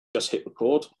Let's hit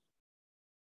record.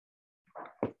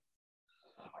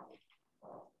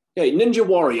 Okay, Ninja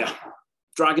Warrior,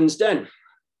 Dragon's Den,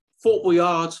 Fort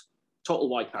Boyard, Total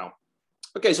Wipeout.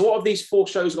 Okay, so what have these 4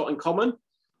 shows got in common?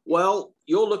 Well,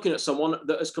 you're looking at someone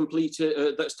that has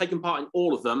completed, that's taken part in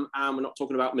all of them, and we're not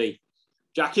talking about me.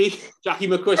 Jacqui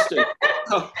Macquisten.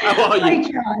 How are you?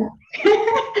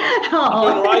 Hi, John.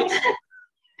 All right?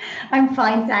 I'm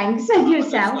fine, thanks. And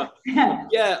yourself?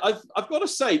 Yeah, I've got to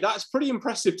say, that's pretty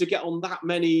impressive to get on that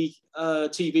many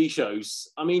TV shows.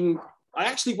 I mean, I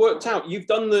actually worked out, you've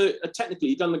done technically,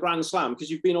 you've done the Grand Slam because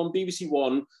you've been on BBC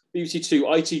One, BBC Two,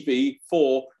 ITV,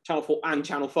 4, Channel 4 and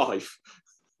Channel 5.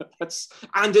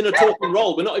 And in a talking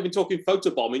role. We're not even talking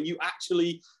photobombing. You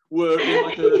actually were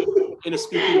in a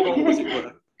speaking role, as it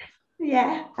were.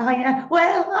 Yeah, I know.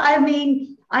 Well, I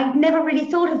mean, I never really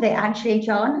thought of it, actually,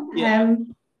 John. Yeah.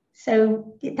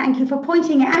 So thank you for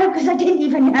pointing it out, because I didn't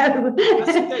even know.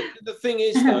 The thing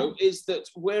is, though, is that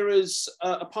whereas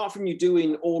apart from you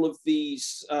doing all of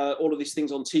these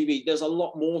things on TV, there's a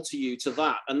lot more to you to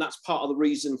that, and that's part of the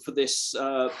reason for this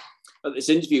this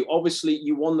interview. Obviously,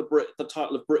 you won the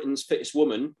title of Britains Fittest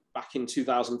Woman back in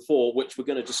 2004, which we're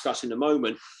going to discuss in a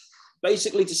moment.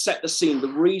 Basically, to set the scene, the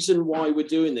reason why we're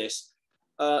doing this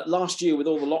last year with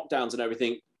all the lockdowns and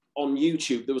everything. On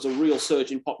YouTube, there was a real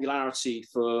surge in popularity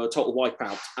for Total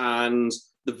Wipeout, and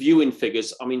the viewing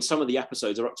figures, I mean, some of the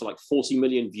episodes are up to like 40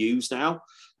 million views now,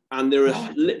 and there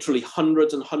are literally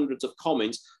hundreds and hundreds of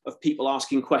comments of people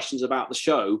asking questions about the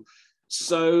show.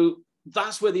 So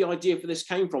that's where the idea for this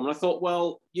came from. And I thought,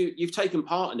 well, you've taken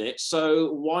part in it,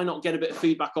 so why not get a bit of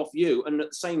feedback off you? And at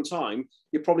the same time,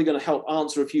 you're probably going to help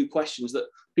answer a few questions that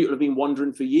people have been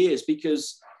wondering for years,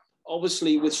 because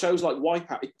obviously, with shows like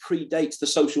Wipeout, it predates the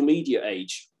social media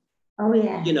age. Oh,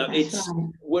 yeah. You know, it's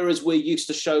right. Whereas we're used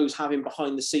to shows having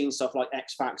behind the scenes stuff like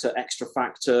X Factor, Extra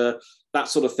Factor, that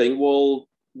sort of thing. Well,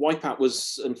 Wipeout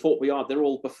and Fort Boyard, they're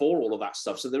all before all of that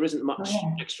stuff. So there isn't much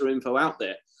extra info out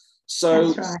there.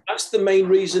 So that's the main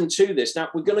reason to this. Now,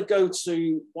 we're going to go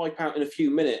to Wipeout in a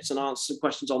few minutes and answer some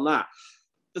questions on that.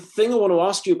 The thing I want to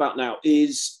ask you about now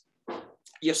is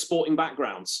your sporting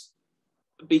backgrounds,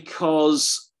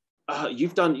 because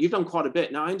you've done quite a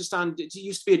bit. Now, I understand, did you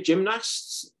used to be a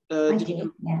gymnast? I did,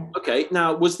 yeah. Okay.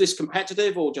 Now, was this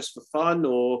competitive or just for fun,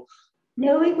 or?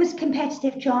 No, it was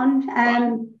competitive, John.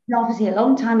 Obviously a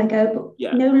long time ago,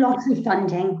 but no lottery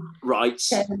funding. Right.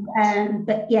 So,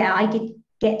 but yeah, I did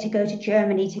get to go to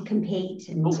Germany to compete.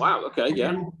 And, oh, wow. Okay,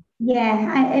 yeah.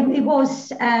 It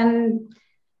was,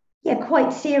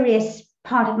 quite serious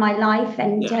part of my life,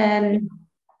 and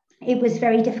it was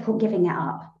very difficult giving it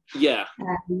up. Yeah.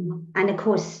 And of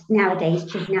course, nowadays,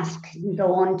 gymnasts can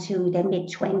go on to their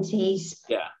mid-20s.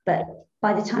 Yeah. But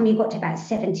by the time you got to about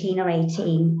 17 or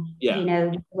 18, you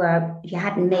know, you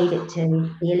hadn't made it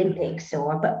to the Olympics,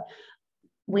 but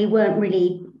we weren't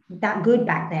really that good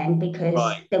back then, because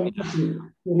there wasn't,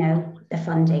 you know, the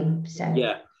funding. So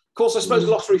yeah. Of course, I suppose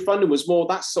lottery funding was more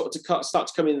that sort of start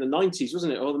to come in the 90s,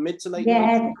 wasn't it? Or the mid to late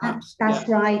 90s, perhaps? That's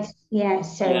right. Yeah.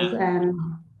 So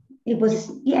it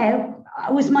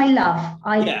was my love.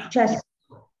 I just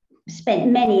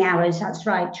spent many hours, that's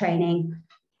right, training.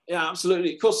 Yeah,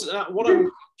 absolutely. Of course, what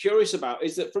I'm curious about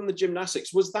is that from the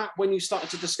gymnastics, was that when you started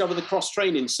to discover the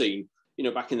cross-training scene, you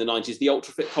know, back in the 90s, the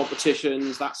ultra-fit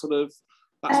competitions, that sort of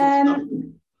stuff?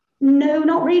 No,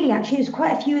 not really, actually. It was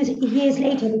quite a few years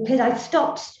later, because I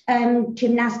stopped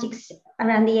gymnastics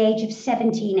around the age of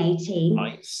 17, 18.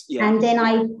 Nice. Yeah. And then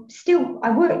I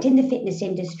worked in the fitness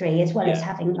industry as well as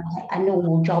having a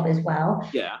normal job as well.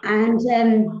 Yeah. And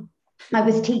I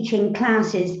was teaching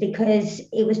classes because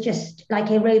it was just like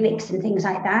aerobics and things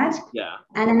like that. Yeah.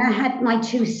 And then I had my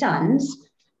 2 sons,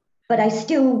 but I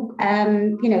still,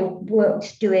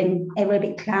 worked doing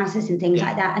aerobic classes and things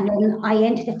like that. And then I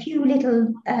entered a few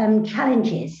little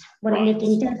challenges when I lived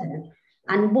in Devon.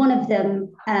 And one of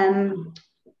them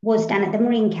was down at the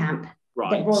Marine camp,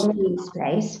 the Royal Marines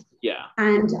place. Yeah.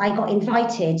 And I got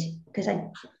invited because I'd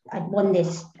won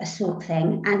this assault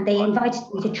thing, and they invited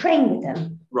me to train with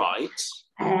them. Right.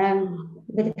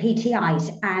 With the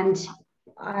PTIs. And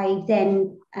I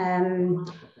then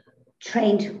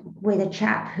trained with a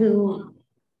chap who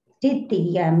did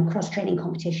the cross-training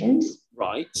competitions.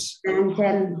 Right. And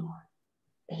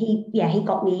he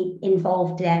got me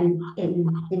involved then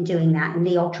in doing that, in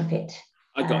the ultra-fit.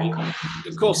 I got you.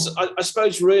 Of course, I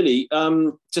suppose really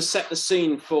to set the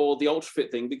scene for the ultra-fit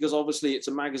thing, because obviously it's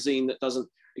a magazine that doesn't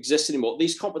exist anymore.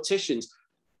 These competitions,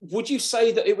 would you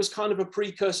say that it was kind of a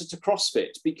precursor to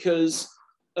CrossFit? Because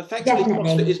effectively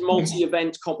CrossFit is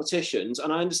multi-event competitions,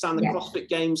 and I understand the CrossFit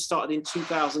Games started in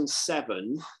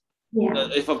 2007.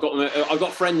 If I've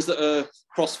got friends that are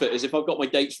CrossFitters. If I've got my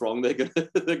dates wrong, they're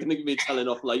gonna give me a telling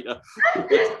off later. But,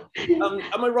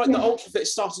 am I right that UltraFit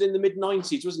started in the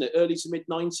mid-90s, wasn't it? Early to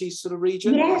mid-90s sort of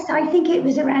region? Yes, I think it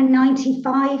was around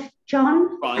 95,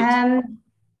 John. Right.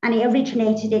 And it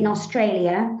originated in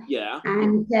Australia. Yeah.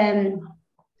 And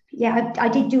I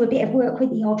did do a bit of work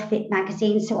with the UltraFit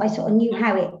magazine, so I sort of knew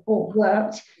how it all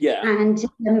worked. Yeah. And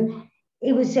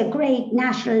it was a great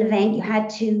national event. You had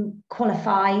to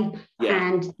qualify,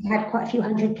 and you had quite a few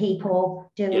hundred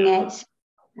people doing it,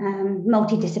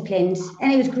 multi-disciplines,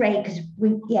 and it was great because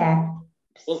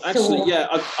Well, actually,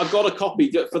 I've got a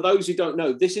copy. For those who don't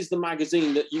know, this is the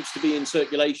magazine that used to be in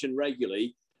circulation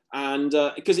regularly, and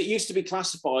because it used to be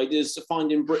classified as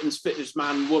finding Britain's fittest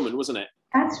man, woman, wasn't it?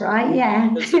 That's right.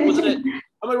 Yeah. Wasn't it?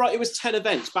 Am I right? It was 10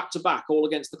 events back to back, all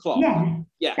against the clock.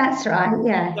 Yeah. That's right.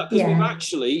 Yeah. Because we've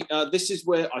actually, this is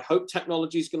where I hope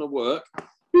technology is going to work.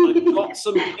 I've got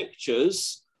some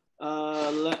pictures.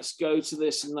 Let's go to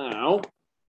this now.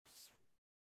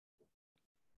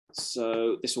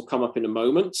 So this will come up in a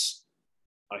moment,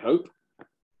 I hope.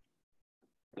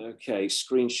 Okay,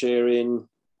 screen sharing.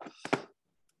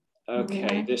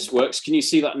 Okay, this works. Can you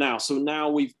see that now? So now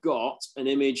we've got an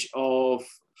image of,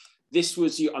 this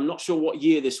was, I'm not sure what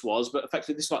year this was, but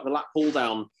effectively this is like the lat pull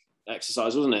down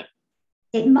exercise, wasn't it?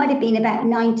 It might have been about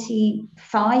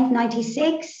 95,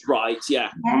 96. Right, yeah.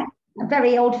 Yeah,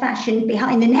 very old fashioned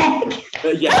behind the neck.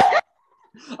 Yeah.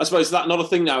 I suppose that's not a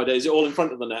thing nowadays, all in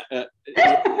front of the net.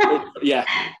 Yeah.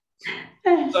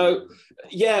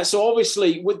 So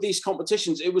obviously with these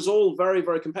competitions, it was all very,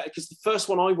 very competitive, because the first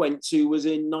one I went to was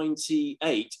in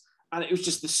 98, and it was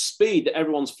just the speed that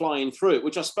everyone's flying through it,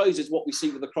 which I suppose is what we see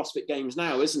with the CrossFit Games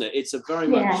now, isn't it? It's a very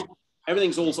much,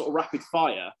 everything's all sort of rapid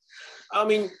fire. I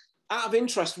mean, out of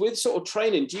interest, with sort of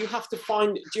training, do you have to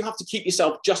keep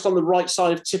yourself just on the right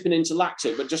side of tipping into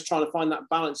lactate, but just trying to find that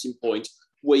balancing point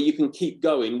where you can keep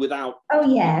going without... Oh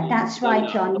yeah, that's right,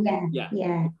 John.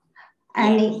 Yeah.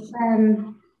 And it's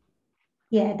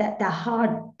the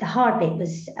hard bit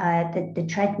was the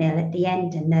treadmill at the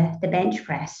end, and the bench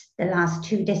press, the last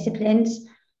two disciplines.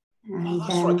 And,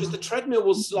 that's right, because the treadmill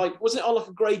was like, wasn't it on like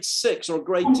a grade 6 or a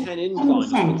grade 10 incline,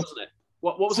 10%. Wasn't it?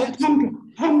 What was it?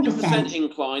 10%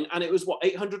 incline, and it was what,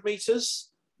 800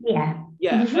 meters? Yeah.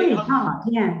 It was really hard,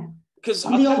 Because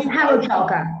the old power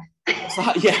jogger.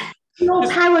 The old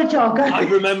power jogger. I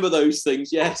remember those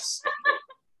things, yes.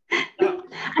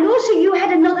 And also you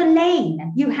had another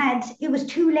lane. It was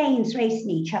two lanes racing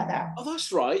each other. Oh,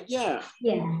 that's right, yeah.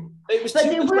 Yeah. It was two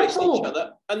lanes racing each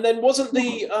other. And then wasn't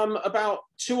the, about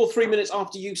 2 or 3 minutes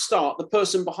after you start, the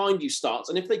person behind you starts,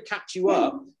 and if they catch you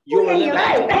up, you're out.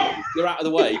 You're out of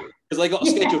the way, because they got a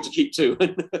schedule to keep to.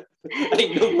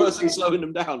 Ain't no person slowing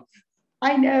them down.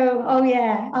 I know. Oh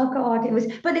yeah. Oh God. It was,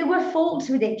 but there were faults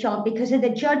with it, John, because of the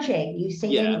judging, you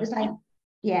see. And it was like,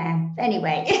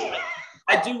 anyway.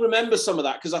 I do remember some of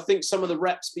that, because I think some of the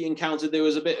reps being counted, there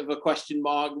was a bit of a question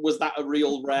mark. Was that a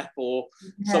real rep, or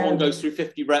someone goes through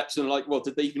 50 reps and like, well,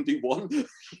 did they even do one?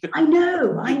 I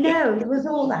know. It was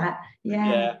all that.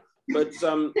 Yeah. But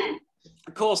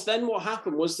of course, then what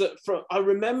happened was that I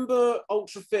remember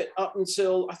UltraFit up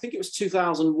until, I think it was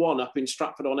 2001 up in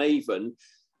Stratford-on-Avon.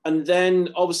 And then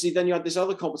obviously then you had this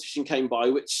other competition came by,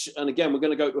 which, and again, we're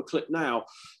going to go to a clip now,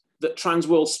 that Trans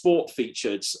World Sport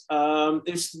featured.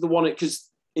 It was the one,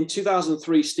 because in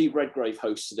 2003, Steve Redgrave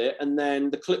hosted it. And then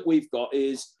the clip we've got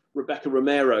is Rebecca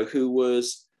Romero, who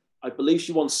was, I believe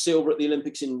she won silver at the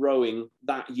Olympics in rowing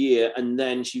that year. And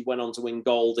then she went on to win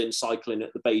gold in cycling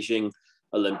at the Beijing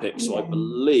Olympics. So I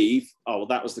believe,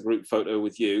 that was the group photo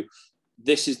with you.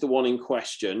 This is the one in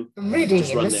question. Reading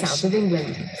in the south of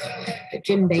England. A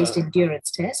gym-based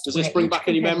endurance test. Does this bring back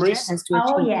any memories?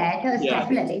 Oh yeah, it does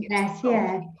definitely. Yes,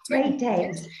 great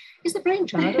days. Is the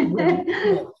brainchild of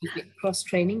women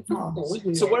cross-training for 4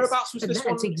 years. So whereabouts was this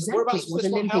one? That's exactly what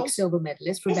Olympic silver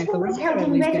medalist Rebecca Romero is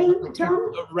Reading,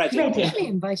 John? Reading. Initially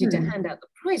invited to hand out the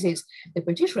prizes, the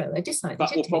British rower decided to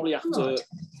we'll probably have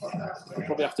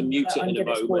to mute it in a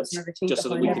moment, just so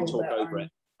that we can talk over it.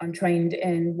 I'm trained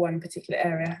in one particular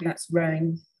area, and that's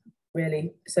rowing,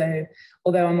 really. So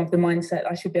although I'm of the mindset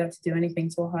I should be able to do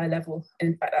anything to a higher level,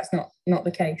 in fact, that's not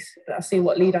the case. But I'll see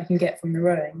what lead I can get from the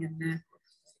rowing, and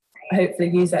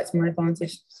hopefully use that to my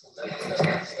advantage.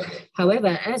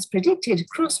 However, as predicted,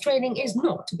 cross-training is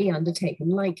not to be undertaken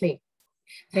lightly.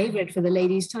 Favourite for the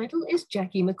ladies' title is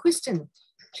Jacqui Macquisten.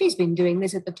 She's been doing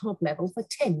this at the top level for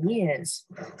 10 years.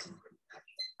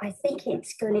 I think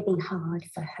it's going to be hard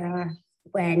for her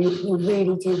when you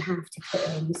really do have to put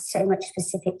in so much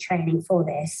specific training for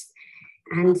this.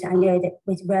 And I know that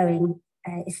with rowing,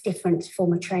 it's different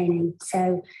form of training.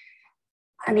 So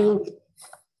I mean,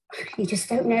 you just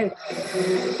don't know.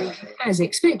 As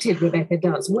expected, Rebecca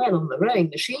does well on the rowing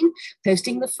machine,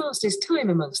 posting the fastest time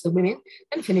amongst the women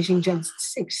and finishing just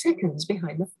 6 seconds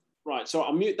behind the... Right, so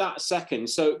I'll mute that a second.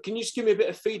 So can you just give me a bit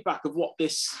of feedback of what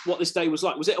this day was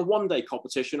like? Was it a one-day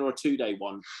competition or a two-day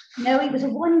one? No, it was a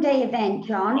one-day event,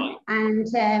 John, right. And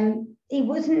it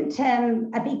wasn't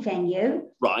a big venue,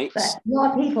 right? But a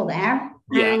lot of people there,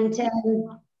 yeah. And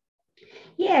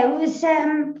yeah, it was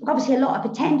obviously a lot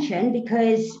of attention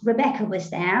because Rebecca was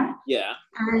there. Yeah.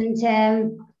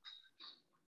 And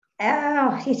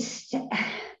I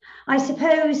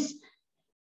suppose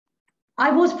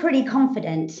I was pretty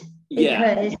confident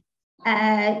because,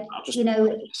 you know,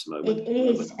 it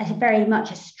is very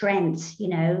much a strength, you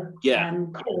know,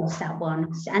 course, that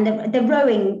one. And the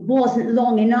rowing wasn't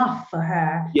long enough for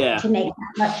her to make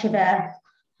that much of a...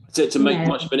 To make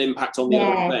much of an impact on the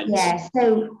other events. Yeah,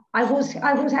 so I was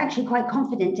actually quite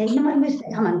confident. You know, I'm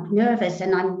nervous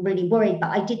and I'm really worried, but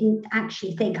I didn't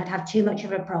actually think I'd have too much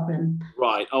of a problem.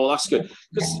 Right. Oh, that's good.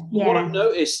 Because what I've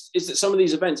noticed is that some of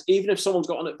these events, even if someone's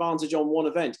got an advantage on one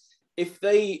event, if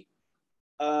they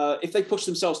push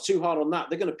themselves too hard on that,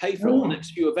 they're going to pay for the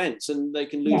next few events and they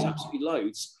can lose absolutely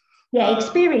loads. Yeah,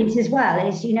 experience as well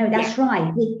is, you know, that's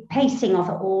right. The pacing of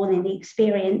it all and the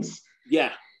experience.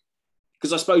 Yeah.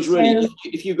 Because I suppose really,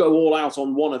 if you go all out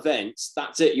on one event,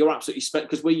 that's it. You're absolutely spent.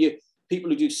 Because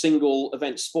people who do single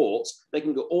event sports, they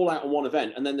can go all out on one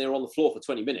event and then they're on the floor for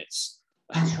 20 minutes.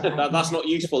 That's right. That's not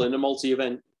useful in a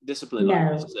multi-event discipline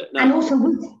like this, is it? No. And also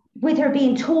with her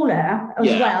being taller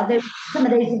as well, some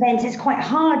of those events it's quite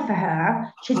hard for her.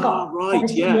 She's got and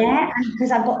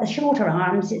because I've got the shorter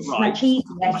arms, it's much easier.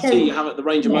 I see you have it. The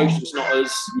range of motion's not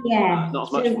as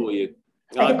much for you.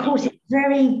 But of course, it's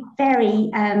very,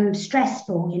 very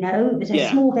stressful, you know. It was a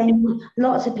small venue,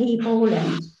 lots of people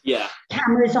and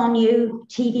cameras on you,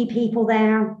 TV people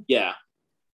there. Yeah.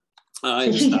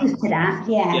 So she's used to that,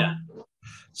 yeah.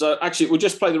 So actually, we'll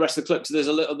just play the rest of the clip. So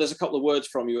there's a couple of words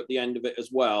from you at the end of it as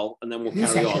well, and then we'll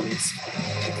carry on.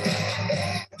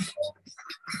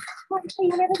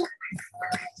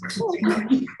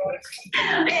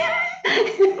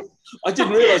 I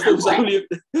didn't realise there was only.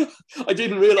 I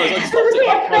didn't realise I stopped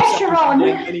it. Pressure on.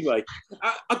 Anyway,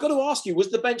 I've got to ask you: was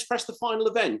the bench press the final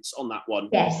event on that one?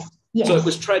 Yes. So it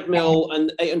was treadmill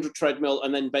and 800 treadmill,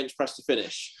 and then bench press to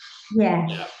finish.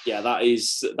 Yeah. Yeah.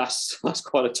 That's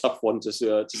quite a tough one to say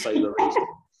the least.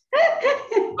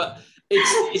 But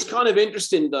it's kind of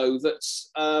interesting though that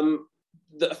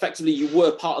effectively you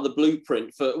were part of the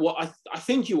blueprint for what I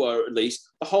think you were, at least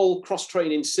the whole cross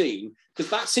training scene,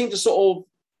 because that seemed to sort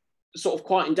of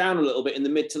quieten down a little bit in the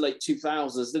mid to late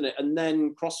 2000s, didn't it? And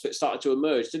then CrossFit started to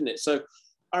emerge, didn't it? So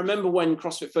I remember when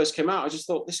CrossFit first came out, I just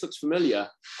thought this looks familiar,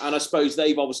 and I suppose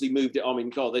they've obviously moved it. I mean,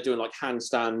 God, they're doing like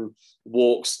handstand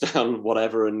walks down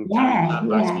whatever, and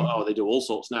they do all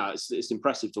sorts now. It's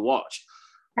impressive to watch.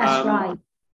 That's right.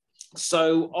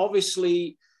 So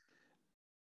obviously.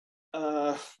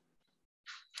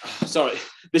 Sorry,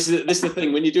 this is the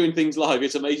thing. When you're doing things live,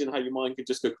 it's amazing how your mind can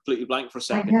just go completely blank for a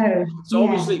second. I know. So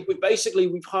obviously, we've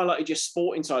highlighted your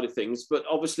sporting side of things, but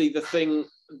obviously the thing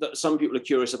that some people are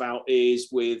curious about is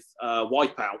with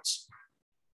Wipeout.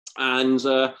 And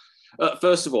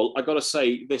first of all, I got to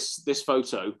say, this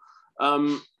photo,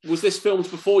 was this filmed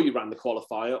before you ran the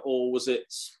qualifier, or was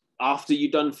it after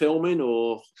you'd done filming,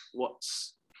 or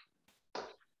what's?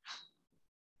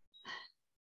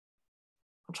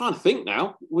 I'm trying to think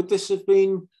now. Would this have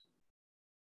been?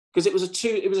 Because it was a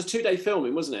 2-day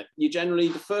filming, wasn't it? You generally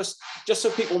just so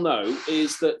people know,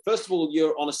 is that first of all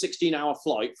you're on a 16-hour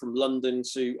flight from London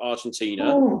to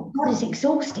Argentina. Oh, God, it's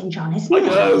exhausting, John, isn't it? I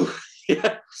know.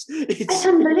 Yes, it's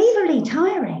unbelievably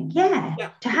tiring. Yeah,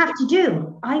 to have to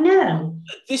do. I know.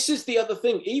 This is the other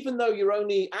thing. Even though you're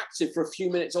only active for a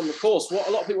few minutes on the course, what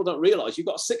a lot of people don't realise, you've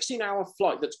got a 16-hour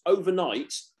flight that's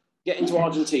overnight, getting to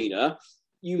Argentina.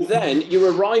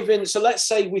 You're arriving. So let's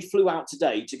say we flew out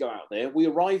today to go out there. We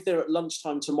arrive there at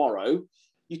lunchtime tomorrow.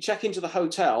 You check into the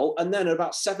hotel, and then at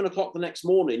about 7 o'clock the next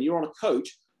morning, you're on a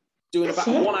coach doing about a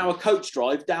 1-hour coach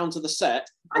drive down to the set,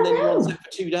 and then you're on set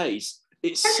for 2 days.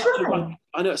 It's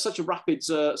such a rapid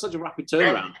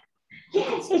turnaround.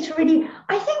 Yes, it's really.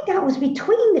 I think that was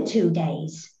between the 2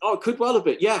 days. Oh, it could well have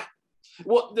been. Yeah.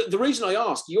 Well, the reason I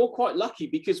asked, you're quite lucky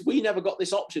because we never got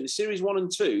this option. Series 1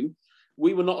 and 2.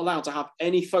 We were not allowed to have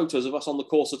any photos of us on the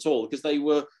course at all because they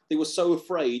were so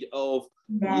afraid of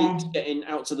leaks getting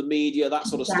out to the media, that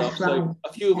sort of stuff. Right. So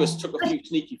a few of us took a few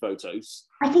sneaky photos.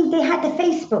 I think they had the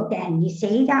Facebook then, you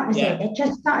see, that was it. It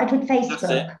just started with Facebook. That's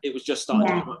it. It was just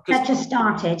started. Yeah, that just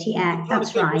started,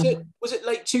 that's right. Was it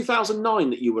late 2009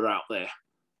 that you were out there?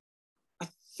 I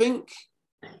think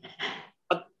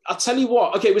I'll tell you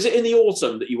what. Okay, was it in the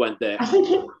autumn that you went there? I think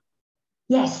it.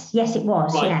 Yes, it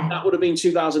was. Right, yeah. that would have been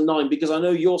 2009 because I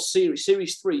know your series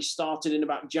 3 started in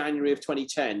about January of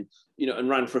 2010, and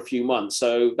ran for a few months.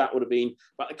 So that would have been.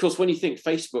 But of course, when you think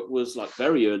Facebook was like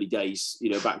very early days,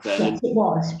 back then. Yes, it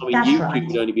was. I mean, That's YouTube right.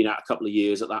 had only been out a couple of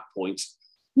years at that point.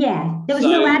 Yeah, there was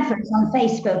no adverts on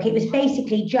Facebook. It was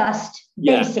basically just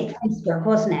basic Facebook,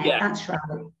 wasn't it? Yeah. That's right.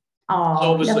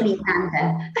 Oh, lovely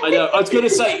Amanda. I know. I was going to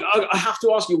say, I have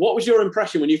to ask you, what was your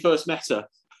impression when you first met her?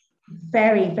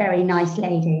 Very, very nice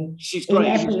lady. She's great.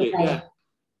 In every way. Yeah.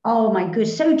 Oh my good,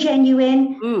 so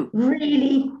genuine,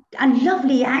 really, and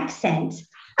lovely accent.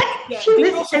 Yeah. She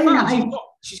was so nice.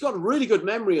 She's got a really good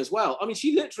memory as well. I mean,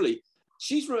 she's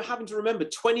having to remember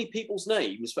 20 people's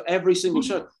names for every single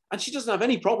show, and she doesn't have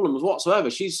any problems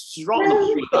whatsoever. She's right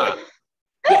on with that.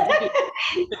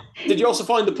 Did you also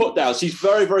find the put down? She's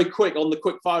very, very quick on the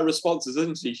quick fire responses,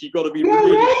 isn't she? She's got to be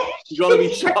she's got to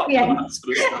be sharp on that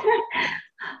sort of stuff.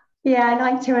 Yeah,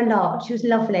 I liked her a lot. She was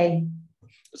lovely.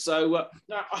 So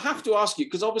now I have to ask you,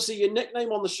 because obviously your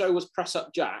nickname on the show was Press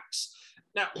Up Jacks.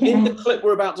 Now, in the clip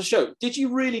we're about to show, did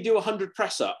you really do 100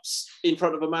 press-ups in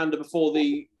front of Amanda before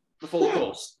the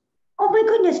course? Oh my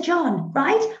goodness, John,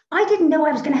 right? I didn't know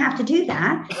I was going to have to do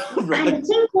that. Right. And the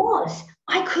thing was,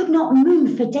 I could not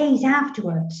move for days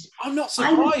afterwards. I'm not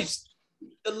surprised.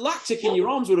 The lactic in your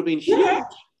arms would have been huge.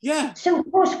 Yeah. So,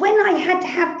 of course, when I had to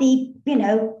have the,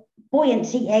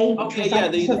 buoyancy aid. Okay,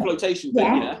 the flotation thing,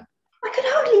 yeah. I could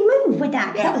hardly move with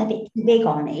that. That was a bit too big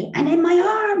on me. And then my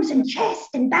arms and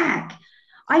chest and back.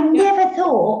 I never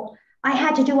thought I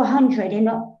had to do 100 in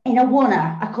a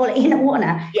oneer. I call it in a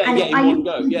oneer. Yeah, in one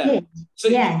go, yeah. So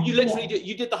you literally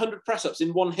did the 100 press-ups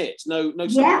in one hit? No.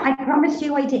 Yeah, I promise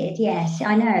you I did. Yes,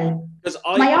 I know.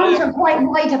 My arms are quite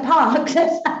wide apart.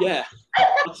 Yeah.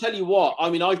 I'll tell you what. I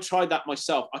mean, I've tried that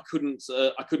myself. I couldn't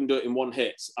do it in one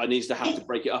hit. I needed to have to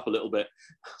break it up a little bit.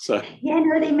 So. Yeah,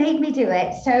 no, they made me do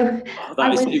it. So I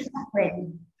was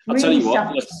suffering. I'll tell you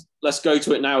what. Let's go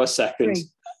to it now a second.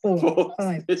 3, 4,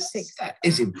 5, 6. That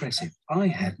is impressive. I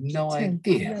had no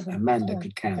idea Amanda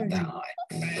could count that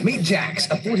high. Meet Jax,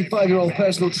 a 45-year-old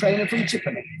personal trainer from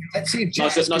Chippenham. Let's see if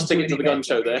Jax nice ticket to the gun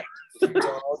show there. Good.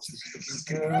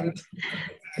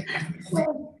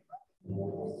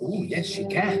 Oh, yes, she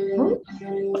can.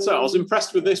 So I was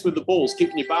impressed with the balls,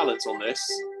 keeping your balance on this.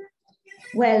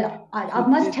 Well, I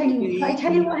must tell you. Can I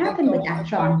tell you what happened with that,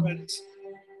 John?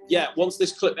 Yeah, once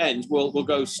this clip ends, we'll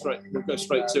go straight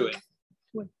to it.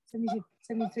 72,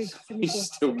 73, 74.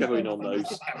 He's still going on those.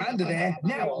 Amanda there,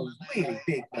 now a really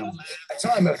big number. A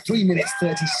time of 3 minutes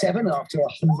 37 after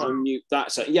 100.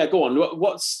 That's it. Yeah, go on.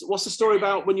 What's the story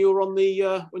about when you were on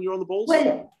the balls?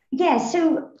 Well, yeah.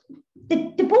 So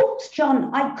the balls,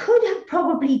 John, I could have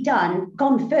probably gone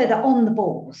further on the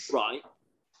balls. Right.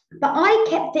 But I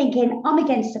kept thinking, I'm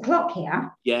against the clock here.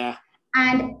 Yeah.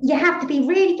 And you have to be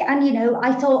really, and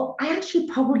I thought I actually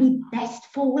probably best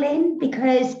fall in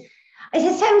because.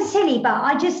 It sounds silly, but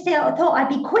I just thought I'd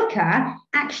be quicker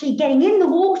actually getting in the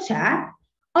water.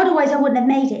 Otherwise, I wouldn't have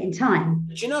made it in time.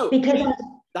 Do you know, because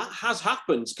that has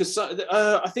happened. Because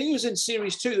I think it was in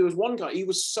series 2. There was one guy. He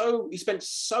spent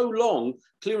so long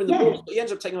clearing the balls, but he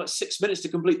ends up taking like 6 minutes to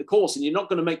complete the course, and you're not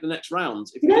going to make the next round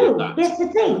if you do that. That's the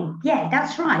thing. Yeah,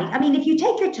 that's right. I mean, if you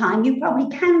take your time, you probably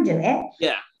can do it.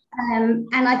 Yeah. And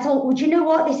I thought, well, do you know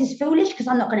what? This is foolish because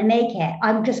I'm not going to make it.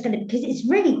 I'm just going to, because it's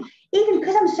really, even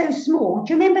because I'm so small,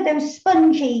 do you remember those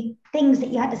spongy things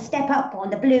that you had to step up on,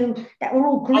 the blue, that were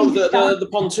all greased the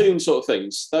pontoon sort of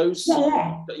things? Those?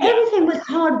 Yeah. Everything was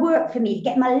hard work for me to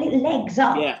get my little legs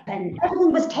up. Yeah. And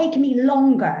everything was taking me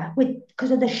longer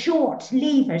because of the short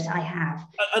levers I have.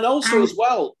 And also as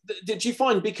well, did you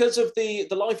find because of the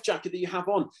life jacket that you have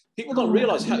on, people don't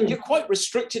realise how you're quite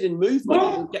restricted in movement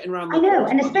and getting around. I know,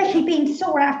 and especially being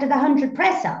sore after the 100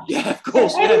 press-ups. Yeah, of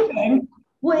course. So everything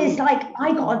was like,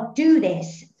 I got to do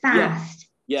this fast.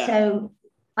 Yeah. So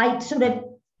I sort of,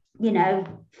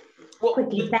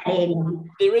 quickly fell in.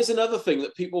 There is another thing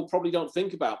that people probably don't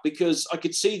think about, because I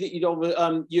could see that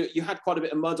you had quite a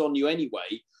bit of mud on you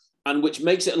anyway, and which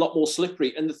makes it a lot more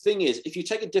slippery. And the thing is, if you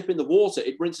take a dip in the water,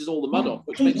 it rinses all the mud off,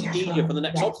 which makes it easier for the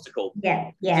next obstacle. Yeah.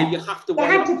 So you have to. You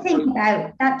have to think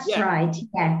about. That's right.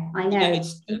 Yeah, I know.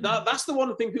 Yeah, that's the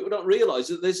one thing people don't realise,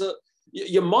 that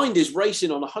your mind is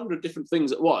racing on 100 different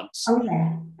things at once. Oh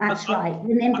yeah, that's right.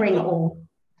 Remembering it all.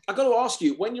 I got to ask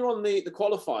you, when you're on the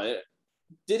qualifier,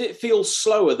 did it feel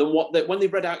slower than when they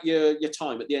read out your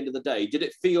time at the end of the day? Did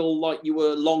it feel like you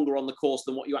were longer on the course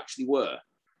than what you actually were?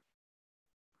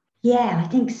 Yeah, I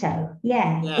think so.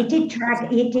 Yeah, Yeah. it did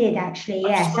drag. It did actually.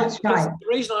 Yes, that's right. The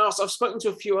reason I asked, I've spoken to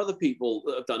a few other people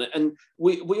that have done it, and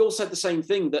we all said the same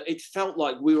thing, that it felt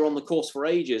like we were on the course for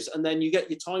ages, and then you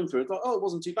get your time through. It's like, oh, it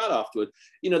wasn't too bad afterward.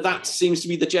 You know, that seems to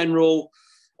be the general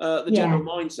general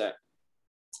mindset.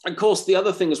 And of course, the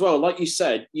other thing as well, like you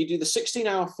said, you do the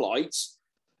 16-hour flights.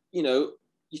 You know,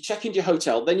 you check into your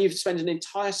hotel, then you spend an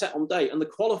entire set on day, and the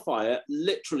qualifier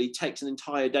literally takes an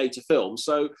entire day to film.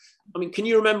 So, I mean, can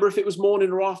you remember if it was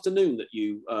morning or afternoon that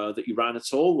you ran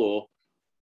at all, or?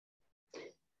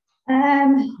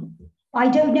 I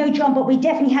don't know, John, but we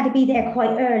definitely had to be there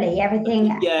quite early. Everything.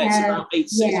 Yeah, it's about 8.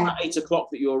 It's about 8 o'clock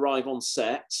that you arrive on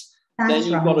set. That's then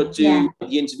you've got to do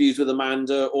the interviews with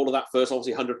Amanda, all of that first.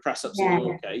 Obviously, 100 press ups in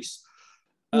your case.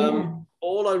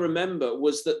 All I remember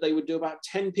was that they would do about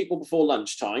 10 people before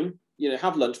lunchtime, you know,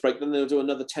 have lunch break, then they'll do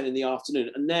another 10 in the afternoon.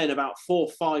 And then about 4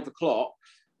 or 5 o'clock,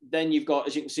 then you've got,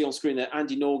 as you can see on screen there,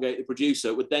 Andy Norgate, the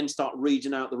producer, would then start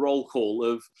reading out the roll call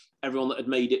of everyone that had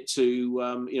made it to,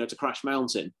 you know, to Crash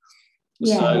Mountain.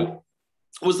 Yeah. So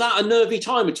was that a nervy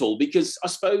time at all? Because I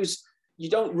suppose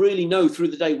you don't really know through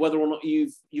the day whether or not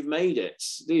you've made it,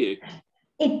 do you?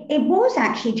 It was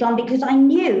actually, John, because I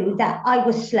knew that I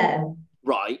was slow.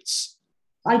 Right.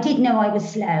 I did know I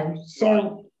was slow.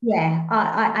 So, yeah,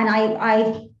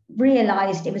 I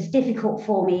realised it was difficult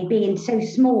for me being so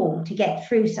small to get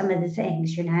through some of the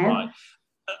things, you know. Right.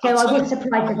 So I was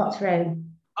surprised I got through.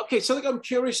 Okay, something I'm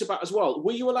curious about as well.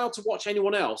 Were you allowed to watch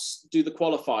anyone else do the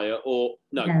qualifier or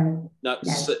no? No.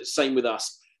 Same with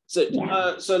us. So,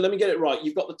 so let me get it right.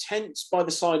 You've got the tents by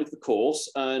the side of the course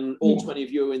and all 20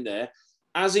 of you are in there.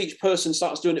 As each person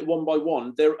starts doing it one by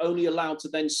one, they're only allowed to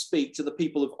then speak to the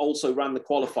people who've also ran the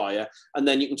qualifier, and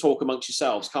then you can talk amongst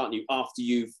yourselves, can't you, after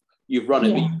you've run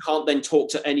it? But you can't then talk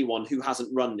to anyone who hasn't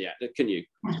run yet, can you?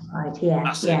 That's right, yeah.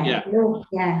 That's it, yeah.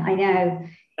 Yeah, I know.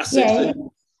 That's it.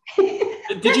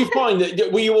 Did you find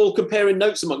that, were you all comparing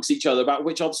notes amongst each other about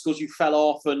which obstacles you fell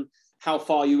off and how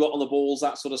far you got on the balls,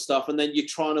 that sort of stuff, and then you're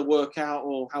trying to work out,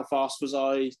 or how fast was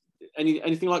I?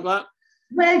 Anything like that?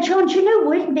 Well, John, do you know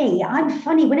with me, I'm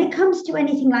funny. When it comes to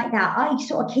anything like that, I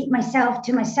sort of keep myself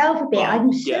to myself a bit.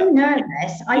 I'm so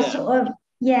nervous. I don't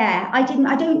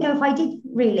know if I did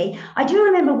really. I do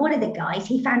remember one of the guys,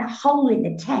 he found a hole in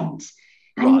the tent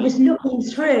and he was looking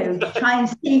through to try and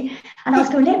see. And I was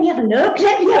going, let me have a look.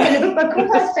 Of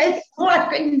course, I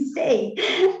couldn't see.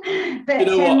 But, you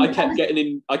know what? I kept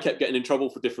getting in trouble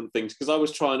for different things because I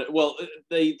was trying to, well,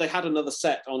 they had another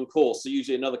set on course. So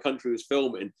usually another country was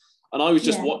filming. And I was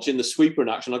just watching the sweeper in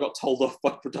action. I got told off by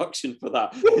production for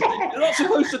that. You're not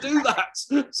supposed to do that.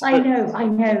 So, I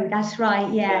know. That's right,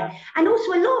 yeah. And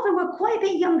also a lot of them were quite a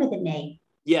bit younger than me.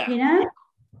 Yeah. You know?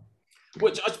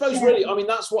 Which I suppose really, I mean,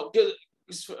 that's what,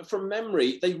 from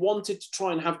memory, they wanted to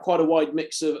try and have quite a wide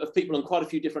mix of people in quite a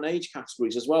few different age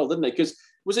categories as well, didn't they? Because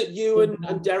was it you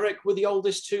and Derek were the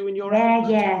oldest two in your age?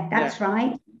 Yeah, that's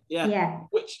right. Yeah.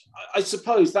 Which I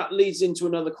suppose that leads into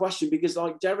another question, because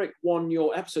like Derek won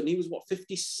your episode and he was what,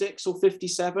 56 or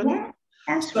 57? Yeah,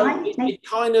 that's right. It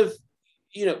kind of,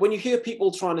 you know, when you hear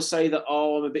people trying to say that,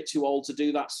 oh, I'm a bit too old to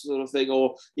do that sort of thing,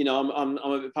 or, you know, I'm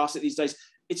a bit past it these days,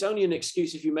 it's only an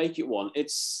excuse if you make it one.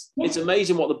 It's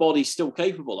amazing what the body's still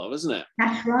capable of, isn't it?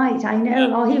 That's right. I know.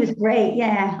 Yeah. Oh, he was great.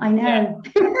 Yeah, I know.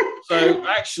 Yeah. So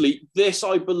actually, this,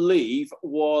 I believe,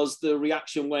 was the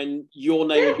reaction when your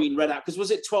name had been read out. Because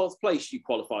was it 12th place you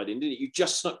qualified in, didn't it? You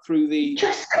just snuck through the...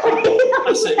 Just got it.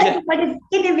 That's it, yeah. By the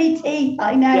skin of my teeth,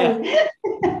 I know.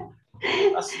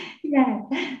 Yeah.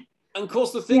 And of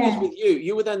course, the thing is with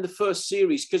you were then the first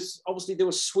series, because obviously there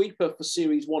was sweeper for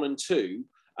series 1 and 2.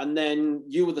 And then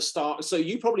you were the start. So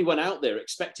you probably went out there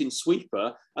expecting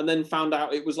sweeper and then found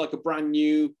out it was like a brand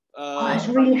new... I was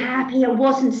really happy it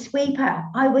wasn't sweeper.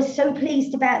 I was so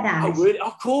pleased about that. Oh, really?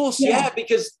 Of course,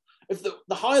 because if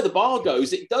the higher the bar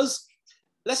goes, it does,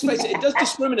 let's face it, it does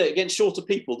discriminate against shorter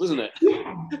people, doesn't it?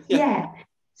 Yeah.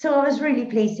 So I was really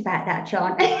pleased about that,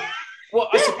 John. Well,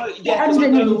 I suppose, because I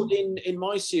know in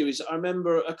my series, I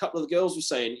remember a couple of the girls were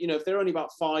saying, you know, if they're only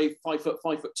about 5 foot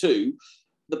 5'2",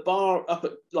 the bar up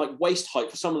at like waist height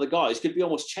for some of the guys could be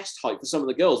almost chest height for some of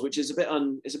the girls, which is a bit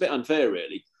unfair,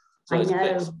 really. So I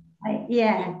know.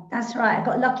 That's right. I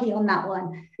got lucky on that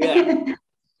one. Yeah.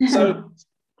 So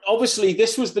obviously,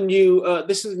 this was the new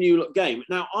game.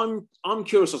 Now I'm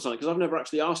curious on something because I've never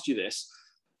actually asked you this.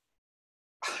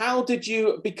 How did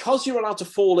you, because you're allowed to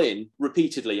fall in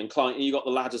repeatedly and climb, and you got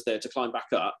the ladders there to climb back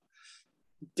up?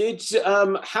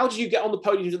 How did you get on the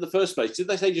podium in the first place? Did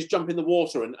they say just jump in the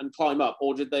water and climb up,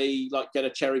 or did they like get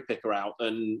a cherry picker out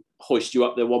and hoist you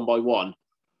up there one by one?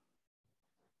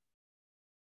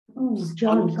 Oh,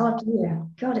 John, God, yeah.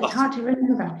 God, it's hard to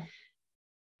remember.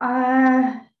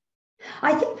 I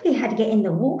think we had to get in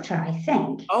the water, I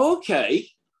think. Okay.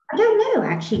 I don't know,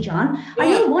 actually, John. Yeah. I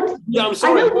know one thing. Yeah, I'm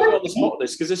sorry I put you on the spot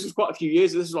this, because this was quite a few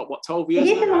years. This is like, what, 12 years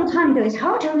It is ago? a long time ago. It's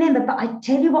hard to remember, but I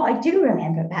tell you what I do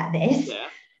remember about this. Yeah.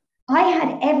 I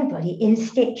had everybody in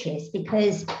stitches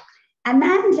because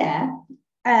Amanda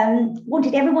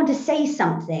wanted everyone to say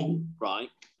something. Right.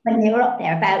 When they were up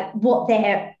there about what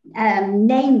their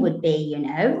name would be, you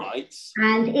know. Right.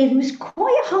 And it was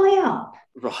quite high up.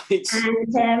 Right.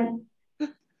 And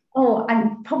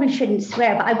I probably shouldn't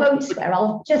swear, but I won't swear.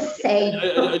 I'll just say,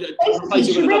 basically,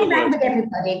 she went around with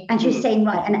everybody and she was saying,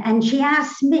 right, and she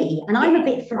asked me, and I'm a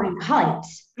bit frightened of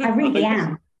heights. I really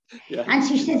am. Yeah. And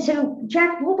she said, so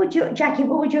Jacqui, what would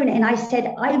you name? And I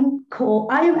said, I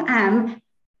am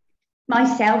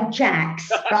myself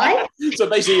Jax, right? So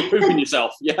basically you're pooping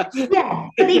yourself, yeah. Yeah,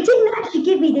 but they didn't actually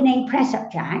give me the name Press Up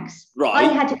Jax. Right.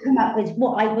 I had to come up with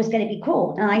what I was going to be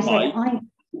called. And I said, I'm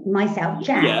myself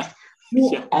Jax. Yeah.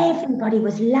 Well, Yeah. everybody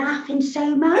was laughing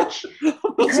so much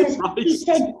because he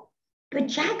said, but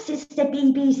Jax is the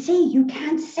BBC, you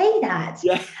can't say that.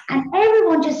 Yeah. And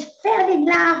everyone just fell in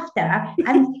laughter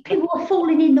and people were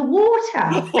falling in the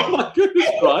water. Oh my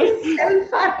goodness, right. So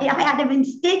funny. I had them in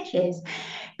stitches.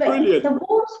 But Brilliant.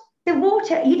 the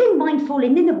water, you didn't mind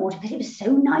falling in the water because it was so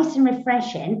nice and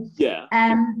refreshing. Yeah.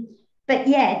 But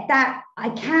yeah, that I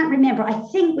can't remember. I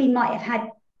think we might have had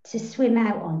to swim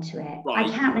out onto it. Right. I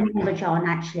can't remember, John,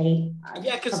 actually.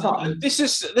 Yeah, because this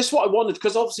is what I wanted,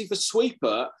 because obviously for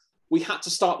sweeper, we had to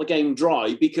start the game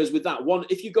dry, because with that one,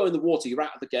 if you go in the water, you're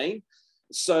out of the game.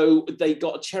 So they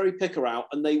got a cherry picker out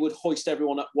and they would hoist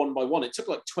everyone up one by one. It took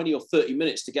like 20 or 30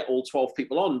 minutes to get all 12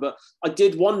 people on. But I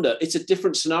did wonder, it's a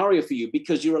different scenario for you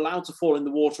because you're allowed to fall in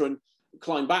the water and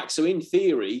climb back. So in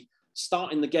theory,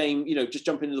 starting the game, you know, just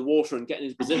jumping into the water and getting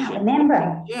into position. I can't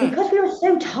remember. Yeah. Because we were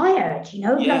so tired, you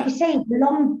know, Yeah. like you say, the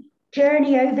long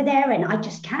journey over there, and I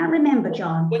just can't remember,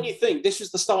 John. When you think this was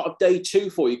the start of day 2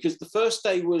 for you, because the first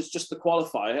day was just the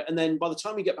qualifier, and then by the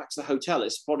time you get back to the hotel,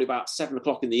 it's probably about 7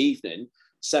 o'clock in the evening,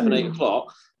 8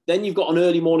 o'clock. Then you've got an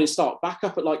early morning start, back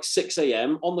up at like 6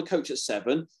 a.m. on the coach at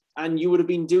 7, and you would have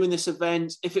been doing this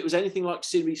event, if it was anything like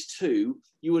Series 2,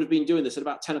 you would have been doing this at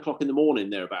about 10 o'clock in the morning,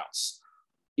 thereabouts.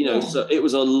 You know, so it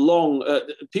was a long,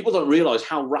 people don't realise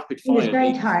how rapid fire. It was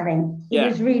very tiring. It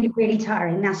was really, really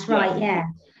tiring. That's right, yeah.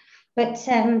 But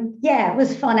yeah, it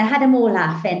was fun. I had them all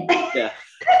laughing. Yeah.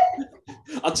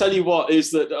 I'll tell you what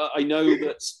is that I know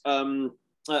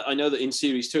that in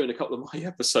Series 2 in a couple of my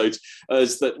episodes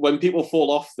is that when people fall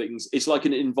off things, it's like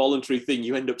an involuntary thing.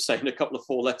 You end up saying a couple of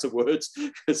 4-letter words,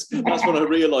 because that's when I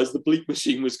realised the bleep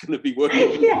machine was going to be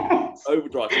working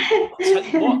overdrive. I'll tell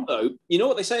you what, though, you know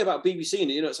what they say about BBC,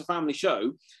 and you know it's a family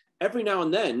show. Every now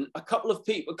and then, a couple of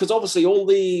people, because obviously all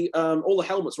the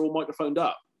helmets are all microphoned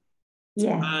up.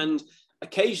 Yeah. And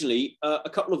occasionally a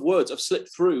couple of words have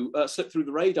slipped through the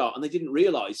radar, and they didn't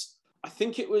realise. I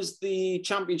think it was the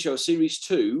Champion Show Series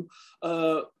 2.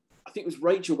 I think it was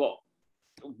Rachel got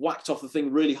whacked off the thing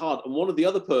really hard, and one of the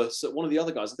other guys,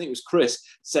 I think it was Chris,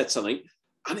 said something,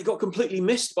 and it got completely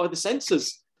missed by the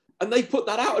censors. And they put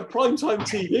that out at primetime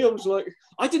TV. I was like,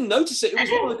 I didn't notice it. It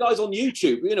was one of the guys on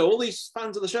YouTube. You know, all these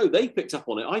fans of the show, they picked up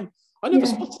on it. I never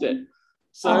spotted it.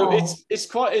 So it's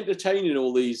quite entertaining,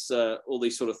 all these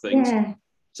sort of things. Yeah.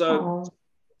 So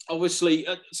obviously,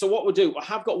 so what we'll do, I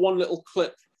have got one little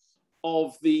clip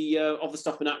of the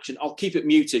stuff in action. I'll keep it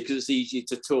muted because it's easy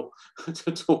to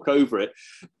talk over it.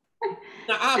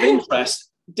 Now, out of interest,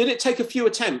 did it take a few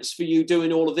attempts for you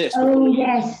doing all of this? Oh,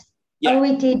 yes. Yeah. Oh,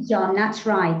 it did, John. That's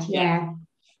right. Yeah.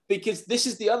 Because this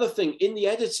is the other thing. In the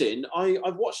editing,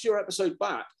 I've watched your episode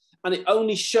back, and it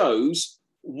only shows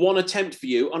one attempt for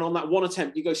you, and on that one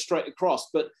attempt you go straight across.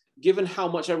 But given how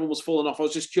much everyone was falling off, I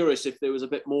was just curious if there was a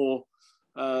bit more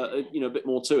a bit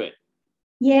more to it.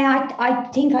 Yeah, I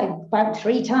think about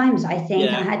 3 times I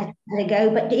think I had to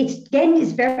go, but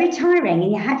it's very tiring,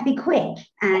 and you had to be quick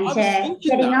and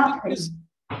getting up.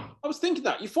 I was thinking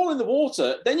that you fall in the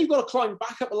water, then you've got to climb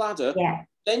back up a ladder,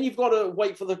 then you've got to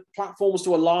wait for the platforms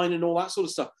to align and all that sort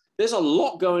of stuff. There's a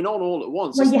lot going on all at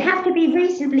once. Well, you have to be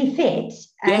reasonably fit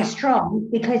and strong,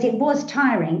 because it was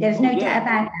tiring. There's no doubt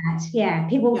about that. Yeah,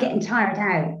 people were getting tired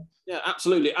out. Yeah,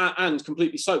 absolutely. And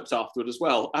completely soaked afterward as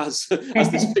well, as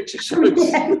this picture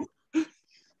shows. So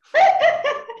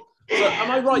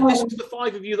am I right? This was the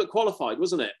 5 of you that qualified,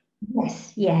 wasn't it?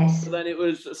 Yes. So then it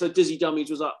was, Dizzy Dummies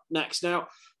was up next. Now,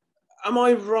 am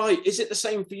I right? Is it the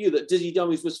same for you that Dizzy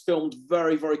Dummies was filmed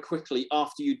very, very quickly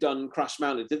after you'd done Crash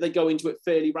Mountain? Did they go into it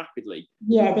fairly rapidly?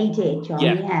 Yeah, they did, John.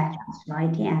 Yeah, that's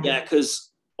right. Yeah. Yeah,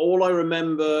 because all I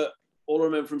remember all I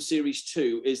remember from series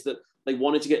 2 is that they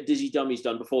wanted to get dizzy dummies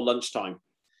done before lunchtime,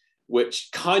 which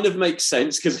kind of makes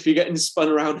sense because if you're getting spun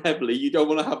around heavily, you don't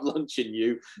want to have lunch in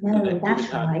you. No,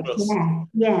 that's right.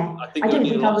 Yeah. I think we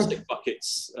need elastic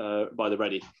buckets by the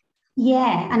ready.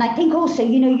 Yeah, and I think also,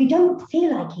 you know, you don't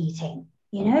feel like eating,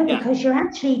 you know, because you're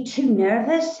actually too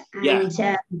nervous and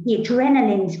the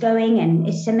adrenaline's going, and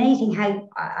it's amazing how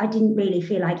I didn't really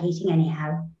feel like eating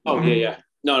anyhow. Oh, yeah.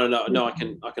 No, I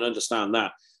can understand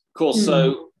that. Of course,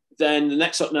 so then the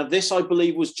next up, now this I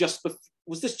believe was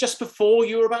this just before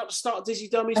you were about to start Dizzy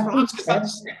Dummies? Perhaps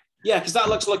because that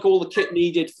looks like all the kit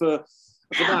needed for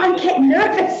that. I'm getting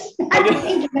nervous. I'm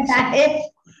thinking about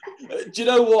it. Do you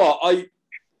know what?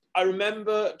 I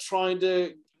remember trying to,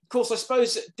 of course, I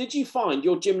suppose, did you find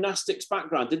your gymnastics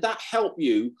background, did that help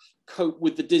you cope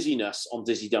with the dizziness on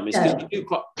Dizzy Dummies? No. You do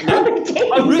quite, no?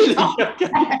 Oh, really?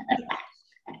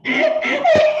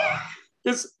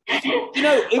 Because, you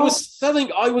know, it was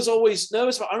something I was always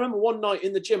nervous about. I remember one night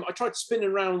in the gym, I tried spinning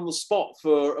around on the spot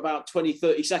for about 20,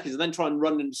 30 seconds and then try and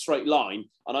run in a straight line.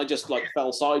 And I just like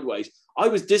fell sideways. I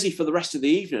was dizzy for the rest of the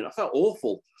evening. I felt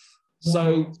awful.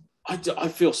 So I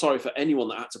feel sorry for anyone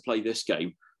that had to play this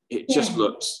game. It just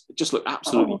looked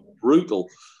absolutely brutal.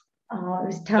 Oh, it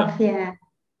was tough,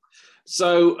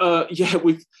 So,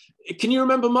 can you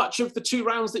remember much of the 2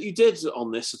 rounds that you did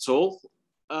on this at all?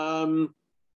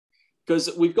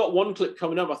 Because we've got one clip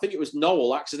coming up. I think it was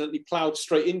Noel accidentally ploughed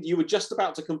straight in. You were just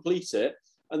about to complete it,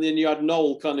 and then you had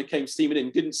Noel kind of came steaming in,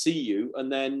 didn't see you,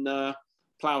 and then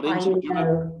ploughed into it.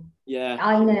 Yeah.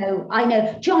 I know.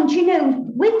 John, do you know,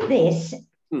 with this,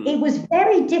 it was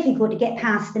very difficult to get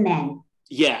past the men.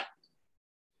 Yeah.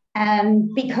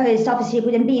 Because obviously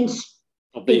with them being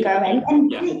bigger and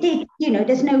they, you know,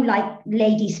 there's no like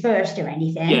ladies first or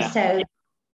anything. Yeah. So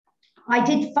I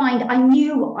did find, I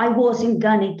knew I wasn't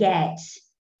going to get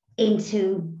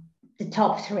into the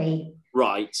top 3.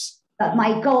 Right. But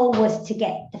my goal was to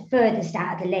get the furthest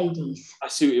out of the ladies. I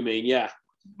see what you mean, yeah.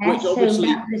 Which obviously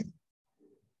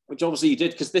you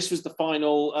did, because this was the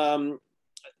final...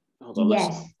 hold on, let's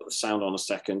put the sound on a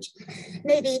second.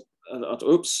 Maybe.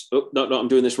 Oops. Oh, no, I'm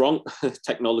doing this wrong.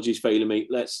 Technology's failing me.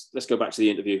 Let's go back to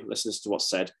the interview. Let's listen to what's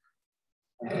said.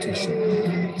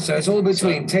 So it's all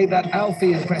between take that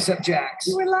Alfie and press up jacks.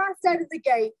 You were last out of the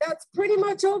gate. That's pretty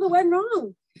much all that went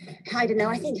wrong. I don't know.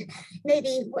 I think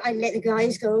maybe I let the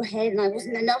guys go ahead and I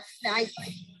wasn't enough. I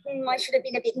should have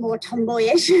been a bit more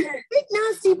tomboyish. Big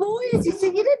nasty boys. You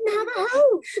said you didn't have a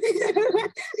house.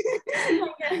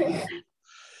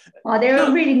 Oh, they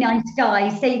were really nice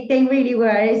guys. They really were.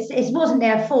 It wasn't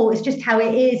their fault. It's just how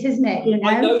it is, isn't it? You know?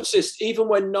 I noticed even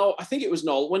when Noel, I think it was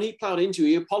Noel, when he ploughed into you,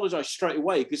 he apologised straight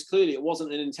away because clearly it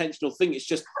wasn't an intentional thing. It's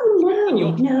just,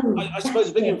 no. I suppose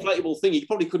a big inflatable thing. He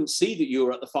probably couldn't see that you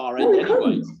were at the far end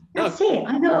anyway. That's it.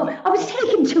 I know. I was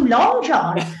taking too long,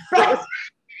 John. Right.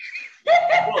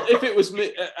 Well, if it was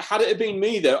me, had it been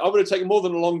me though, I would have taken more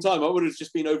than a long time. I would have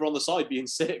just been over on the side being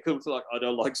sick. I was like, I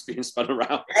don't like being spun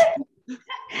around.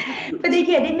 But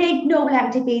again, it made Noel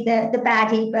out to be the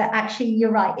baddie, but actually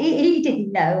you're right. He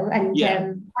didn't know, and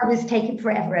I was taking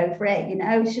forever over it. You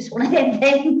know, it's just one of them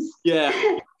things. Yeah,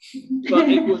 but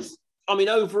it was. I mean,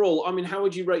 overall, I mean, how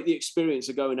would you rate the experience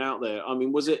of going out there? I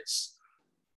mean, was it?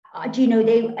 Do you know,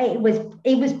 it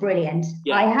was brilliant.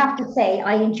 Yeah. I have to say,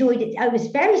 I enjoyed it. It was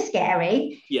very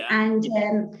scary. Yeah. And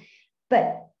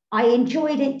but I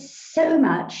enjoyed it so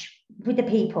much with the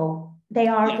people. They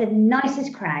are the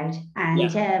nicest crowd, and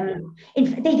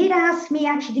they did ask me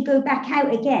actually to go back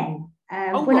out again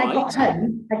when I got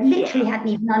home. I literally hadn't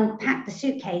even unpacked the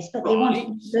suitcase, but they wanted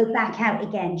me to go back out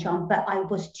again, John. But I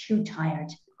was too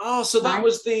tired. Oh, so that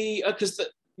was the because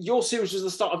your series was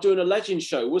the start of doing a legend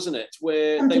show, wasn't it?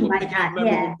 Where something they were picking out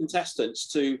memorable contestants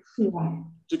to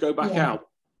go back out.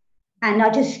 And I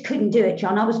just couldn't do it,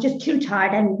 John. I was just too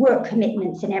tired, and work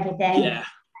commitments and everything. Yeah.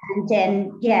 And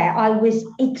then, I was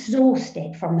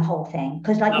exhausted from the whole thing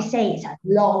because, like you say, it's a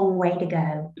long way to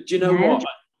go. Do you know what?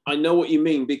 I know what you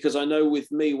mean, because I know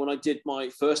with me, when I did my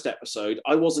first episode,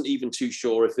 I wasn't even too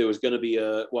sure if there was going to be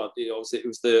obviously it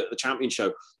was the champion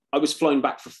show. I was flown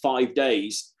back for 5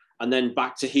 days and then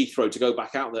back to Heathrow to go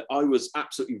back out there. I was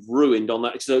absolutely ruined on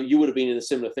that. So you would have been in a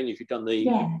similar thing if you'd done the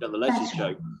Legends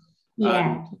show.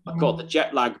 Yeah. God, the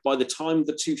jet lag. By the time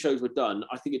the 2 shows were done,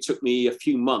 I think it took me a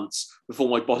few months before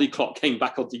my body clock came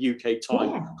back onto UK time.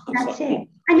 Yeah, that's it.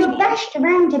 And you're bashed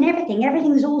around and everything.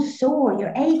 Everything's all sore.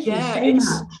 You're aching so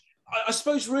much. I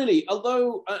suppose really,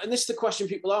 although, and this is the question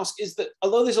people ask, is that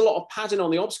although there's a lot of padding on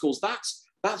the obstacles,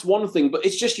 that's one thing, but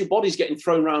it's just your body's getting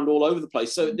thrown around all over the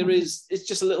place. So it's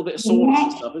just a little bit of soreness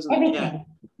and stuff, isn't it?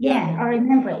 Yeah, I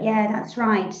remember it. Yeah, that's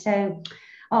right. So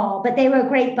Oh, but they were a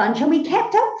great bunch, and we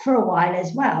kept up for a while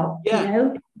as well. Yeah. You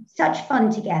know, such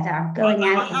fun together going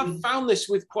out. I have found this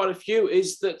with quite a few,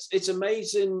 is that it's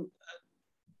amazing,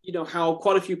 you know, how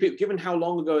quite a few people, given how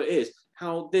long ago it is,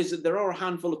 how there are a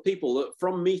handful of people that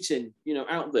from meeting, you know,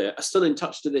 out there are still in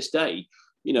touch to this day.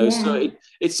 You know, so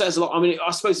it says a lot. I mean,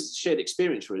 I suppose it's a shared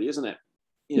experience, really, isn't it?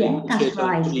 You know, that's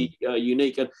right. Really,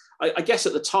 unique. And I guess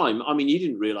at the time, I mean, you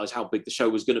didn't realise how big the show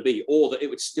was going to be, or that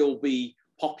it would still be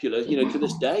popular, you know, to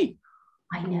this day.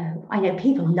 I know.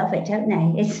 People love it, don't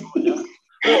they?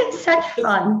 It's such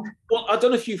fun. Well, I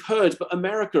don't know if you've heard, but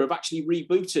America have actually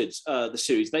rebooted the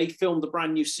series. They filmed a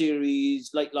brand new series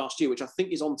late last year, which I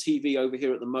think is on TV over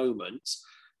here at the moment.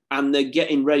 And they're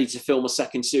getting ready to film a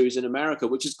second series in America,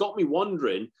 which has got me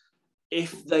wondering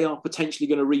if they are potentially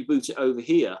going to reboot it over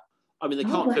here. I mean, they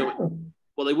can't film it.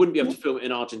 Well, they wouldn't be able to film it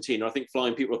in Argentina. I think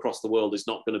flying people across the world is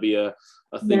not going to be a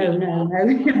thing. No.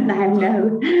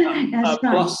 That's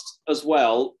right. Plus, as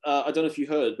well, I don't know if you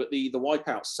heard, but the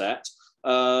Wipeout set,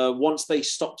 once they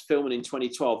stopped filming in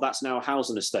 2012, that's now a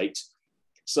housing estate.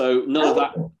 So none of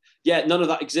that. Yeah, none of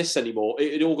that exists anymore.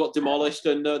 It all got demolished,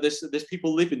 and there's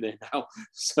people living there now.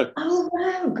 So, oh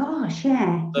wow, gosh,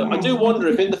 yeah. So I do wonder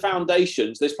if in the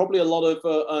foundations there's probably a lot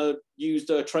of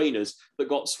used trainers that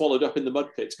got swallowed up in the mud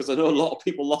pits, because I know a lot of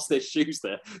people lost their shoes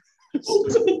there. There's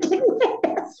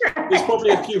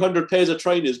probably a few hundred pairs of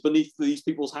trainers beneath these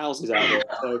people's houses out there.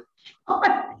 So.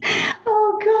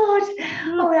 Oh God!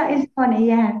 Oh, that is funny.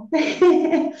 Yeah.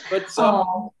 But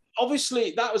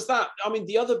obviously that was that. I mean,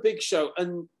 the other big show,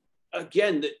 and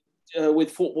again,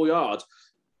 with Fort Boyard,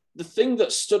 the thing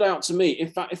that stood out to me, in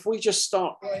fact, if we just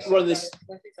start running this,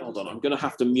 hold on, I'm going to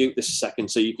have to mute this a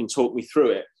second so you can talk me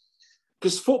through it.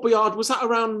 Because Fort Boyard, was that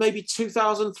around maybe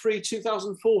 2003,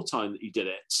 2004 time that you did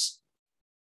it?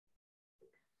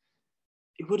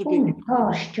 It would have been. Oh,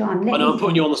 gosh, John. I know I'm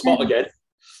putting you on the spot again.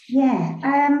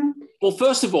 Yeah. Well,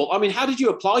 first of all, I mean, how did you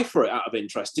apply for it out of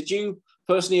interest? Did you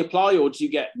personally apply, or did you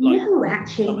get like? No,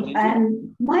 actually,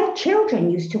 my children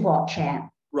used to watch it.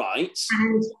 Right.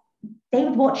 And they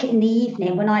would watch it in the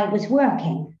evening when I was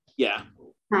working. Yeah.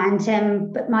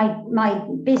 And but my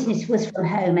business was from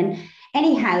home, and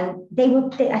anyhow,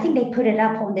 I think they put it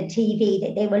up on the TV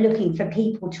that they were looking for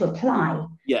people to apply.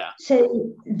 Yeah.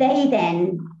 So they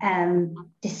then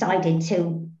decided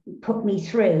to put me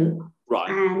through. Right.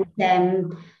 And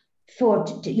to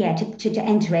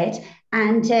enter it,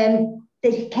 and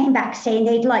they came back saying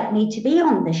they'd like me to be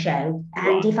on the show,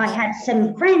 and if I had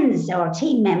some friends or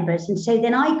team members. And so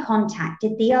then I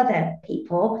contacted the other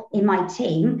people in my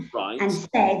team and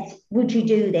said, would you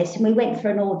do this? And we went for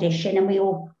an audition, and we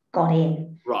all got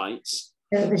in. Right. So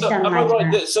it was done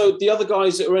like that. So the other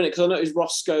guys that were in it, because I noticed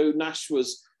Roscoe Nash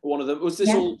was one of them. Was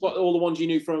this all the ones you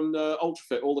knew from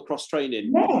Ultrafit, all the cross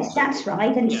training? Yes, that's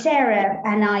right. And Sarah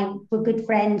and I were good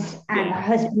friends, and her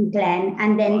husband Glenn,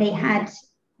 and then they had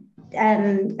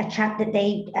a chap that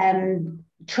they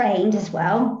trained as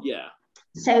well. Yeah.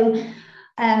 So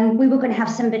we were going to have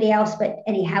somebody else, but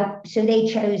anyhow, so they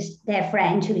chose their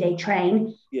friend who they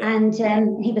train, and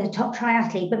he was a top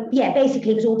triathlete. But yeah,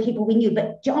 basically it was all people we knew.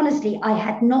 But honestly, I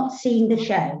had not seen the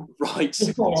show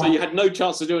before. So you had no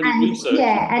chance to do any research.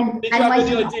 Yeah, and did you have any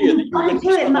idea that you were going to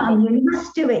do it, Mum? You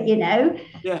must do it, you know.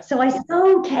 Yeah. So I said,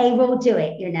 okay, we'll do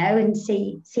it, you know, and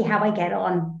see how I get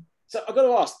on. So I've got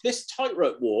to ask, this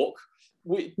tightrope walk,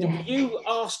 were you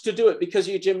asked to do it because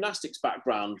of your gymnastics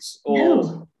background?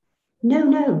 Or?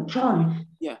 No, John.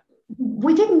 Yeah.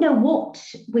 We didn't know what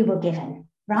we were given,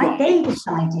 right? They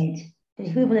decided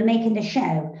who were making the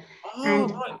show.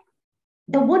 And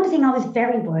the one thing I was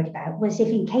very worried about was if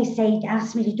in case they'd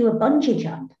asked me to do a bungee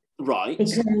jump. Right.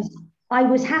 Because I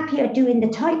was happier doing the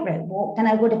tightrope walk than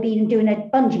I would have been doing a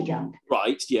bungee jump.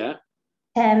 Right, yeah.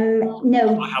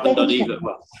 No, I haven't done either.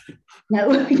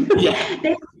 No,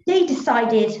 they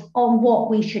decided on what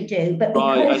we should do, but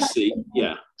because I see.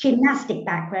 Yeah, gymnastic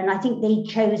background, I think they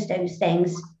chose those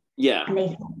things. Yeah, and they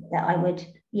thought that I would.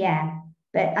 Yeah,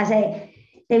 but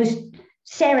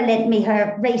Sarah lent me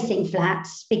her racing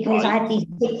flats because I had these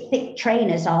thick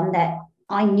trainers on that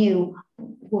I knew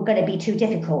were going to be too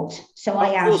difficult. So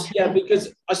I asked. Yeah,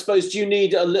 because I suppose you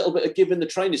need a little bit of giving the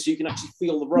trainer so you can actually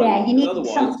feel the rope. Yeah, you need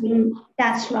something.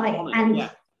 That's right. And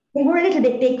they were a little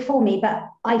bit big for me, but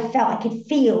I felt I could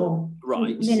feel,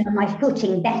 my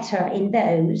footing better in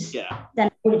those than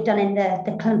I would have done in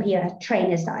the clumpier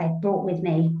trainers that I brought with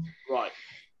me. Right.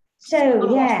 So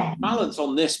the balance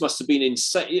on this must have been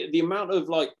insane. The amount of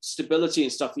stability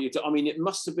and stuff that you do. I mean, it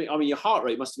must have been. I mean, your heart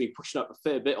rate must have been pushing up a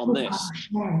fair bit on this. Gosh,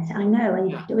 yes, I know,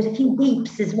 and there was a few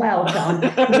beeps as well, John.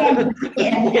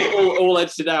 all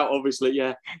edited out, obviously.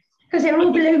 Yeah. because they're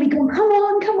all below me going, come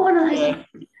on. And I was like,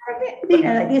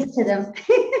 like this to them.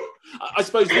 I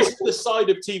suppose this is the side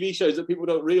of TV shows that people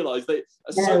don't realise.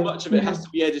 So much of it has to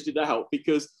be edited out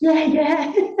because.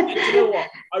 Yeah. You know what?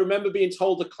 I remember being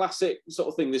told the classic sort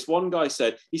of thing. This one guy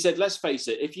said, let's face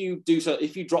it, if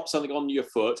you drop something on your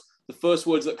foot, the first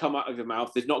words that come out of your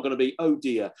mouth is not going to be, oh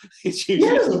dear. It's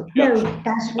usually no,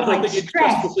 that's right. I think in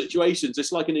stressful situations,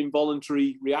 it's like an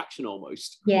involuntary reaction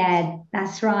almost. Yeah,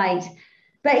 that's right.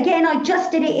 But again, I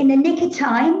just did it in the nick of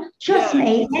time. Just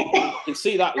made it. You can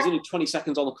see that was only 20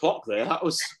 seconds on the clock there.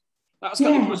 That's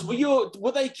kind of close.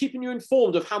 Were they keeping you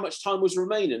informed of how much time was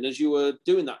remaining as you were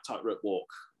doing that tightrope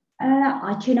walk?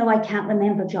 I can't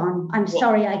remember, John. I'm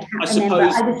sorry, I can't remember.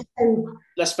 I was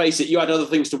let's face it, you had other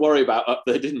things to worry about up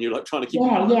there, didn't you? Like trying to keep.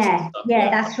 Yeah,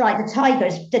 that's right.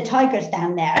 The tigers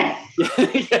down there.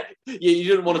 You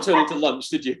didn't want to turn into lunch,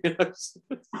 did you?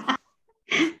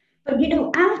 But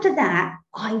after that,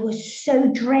 I was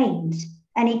so drained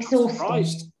and exhausted.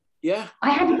 Surprised. Yeah.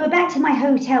 I had to go back to my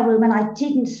hotel room and I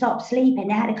didn't stop sleeping.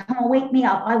 They had to come and wake me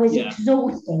up. I was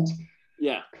exhausted.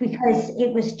 Yeah. Because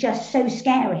it was just so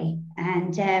scary.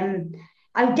 And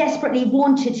I desperately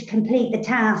wanted to complete the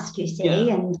task, you see.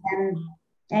 Yeah. And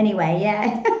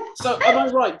anyway, So am I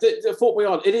right? The Fort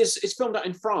Boyard, it's filmed out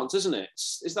in France, isn't it?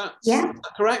 Is that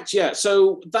correct? Yeah.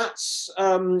 So that's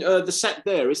the set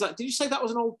there. Is that? Did you say that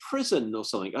was an old prison or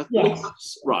something?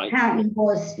 Yes. Right. Apparently it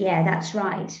was. Yeah, that's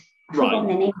right. I've forgotten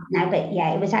the name now, but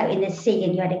yeah, it was out in the sea,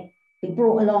 and you had to be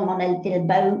brought along on a little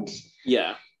boat.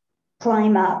 Yeah.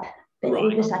 Climb up. But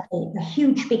it was like a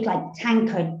huge, big, like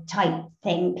tanker type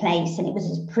place, and it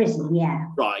was a prison,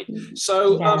 Right.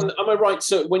 So, am I right?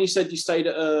 So, when you said you stayed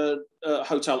at a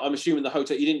hotel, I'm assuming the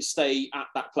hotel, you didn't stay at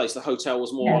that place. The hotel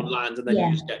was more on land, and then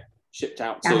you just get shipped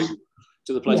out to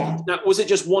the place. Yeah. Now, was it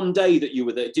just one day that you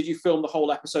were there? Did you film the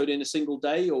whole episode in a single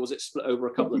day, or was it split over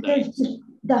a couple of days?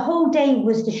 The whole day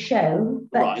was the show,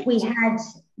 but we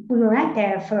were out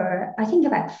there for, I think,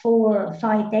 about 4 or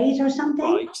 5 days or something.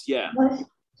 Right. Yeah.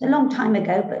 A long time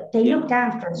ago, but they looked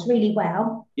after us really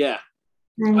well. Yeah,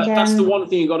 and that's the one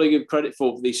thing you got to give credit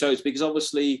for these shows, because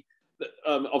obviously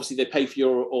they pay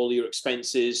for all your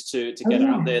expenses to get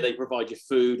out there. They provide you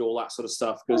food, all that sort of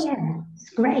stuff. Because it's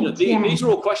great. These are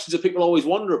all questions that people always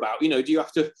wonder about. Do you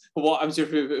have to? What happens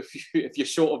if you're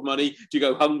short of money? Do you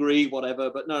go hungry?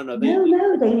 Whatever. But no,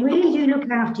 they really do look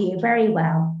after you very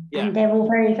well. Yeah. And they're all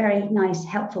very, very nice,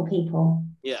 helpful people.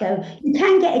 Yeah. So you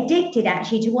can get addicted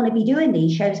actually to want to be doing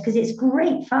these shows because it's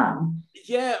great fun.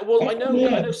 Yeah, well, I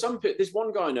know some people. There's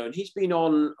one guy I know, and he's been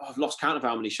on. I've lost count of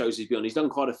how many shows he's been on. He's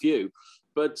done quite a few,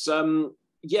 but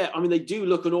they do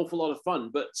look an awful lot of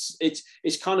fun. But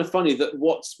it's kind of funny that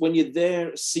when you're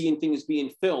there seeing things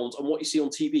being filmed and what you see on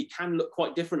TV can look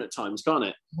quite different at times, can't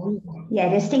it? Yeah,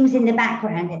 there's things in the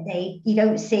background that you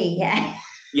don't see. Yeah.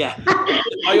 Yeah,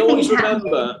 I always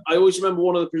remember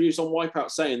one of the producers on Wipeout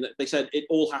saying that they said it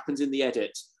all happens in the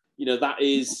edit. That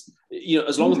is,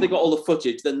 as long as they got all the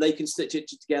footage, then they can stitch it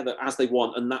together as they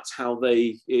want, and that's how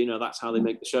they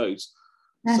make the shows.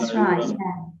 That's right.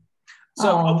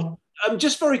 So,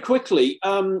 just very quickly,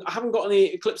 I haven't got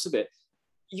any clips of it.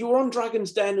 You were on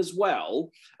Dragon's Den as well.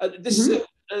 This is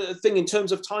a thing in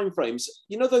terms of timeframes.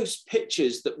 Those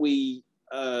pictures that we.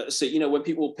 When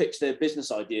people pitch their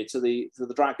business idea to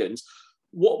the Dragons,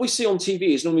 what we see on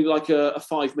TV is normally like a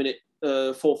 4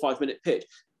 or 5 minute pitch.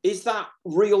 Is that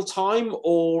real time,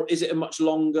 or is it a much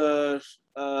longer?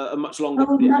 Oh, much longer,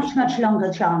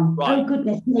 John. Right. Oh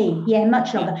goodness me, yeah,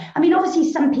 much longer. I mean, obviously,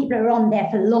 some people are on there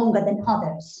for longer than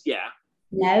others. Yeah.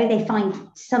 They find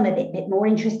some of it a bit more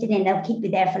interesting and they'll keep you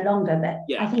there for longer. But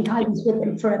I think I was with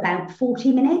them for about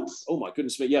 40 minutes. Oh my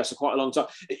goodness me, yeah, so quite a long time.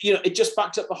 It just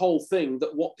backs up the whole thing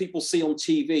that what people see on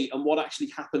TV and what actually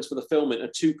happens for the filming are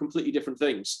two completely different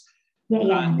things.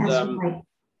 Yeah, that's right.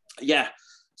 Yeah,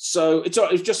 so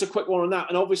it's just a quick one on that.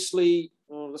 And obviously,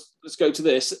 let's go to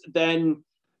this. Then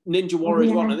Ninja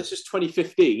Warriors 1, and this is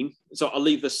 2015. So I'll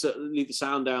leave the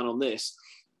sound down on this.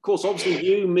 Of course, obviously,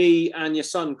 you, me, and your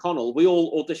son, Connell, we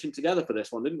all auditioned together for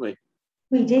this one, didn't we?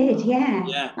 We did, yeah.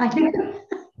 Yeah. I do.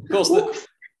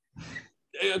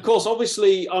 Of course,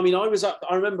 obviously, I mean, I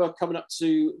remember coming up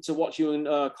to watch you and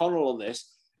Connell on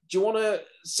this. Do you want to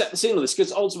set the scene on this?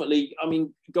 Because ultimately, I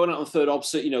mean, going out on the third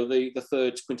opposite, the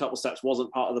third quintuple steps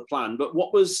wasn't part of the plan. But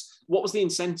what was the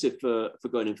incentive for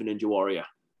going in for Ninja Warrior?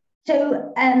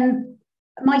 So,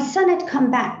 my son had come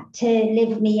back to live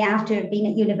with me after being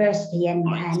at university, and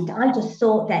I just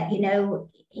thought that,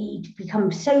 he'd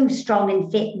become so strong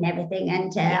and fit and everything.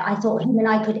 And I thought him and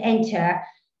I could enter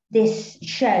this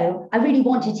show. I really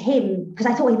wanted him, because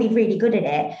I thought he'd be really good at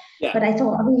it, but I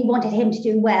thought I really wanted him to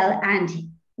do well. And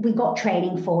we got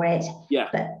training for it. Yeah.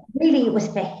 But really it was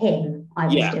for him I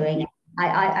was doing it. But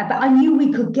I knew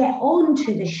we could get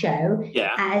onto the show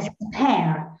as a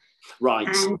pair. Right.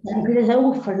 And there's an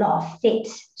awful lot of fit,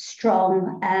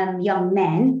 strong young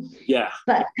men. Yeah.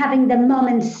 But having the mum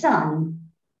and son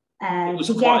it was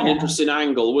together, quite an interesting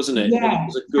angle, wasn't it? Yeah. It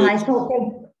was a good... And I thought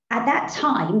at that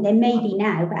time, there may be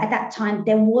now, but at that time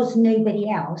there was nobody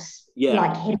else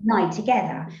like him and I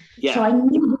together. Yeah. So I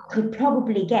knew we could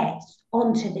probably get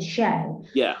onto the show.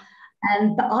 Yeah.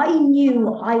 But I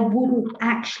knew I wouldn't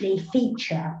actually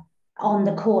feature on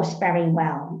the course very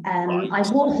well. I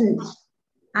wasn't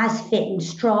as fit and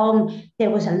strong. There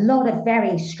was a lot of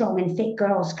very strong and fit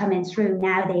girls coming through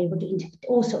now. They were into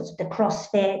all sorts of the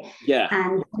CrossFit. Yeah.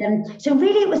 And so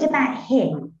really it was about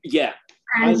him. Yeah.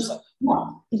 And so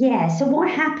what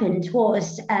happened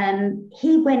was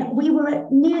we were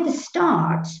near the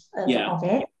start of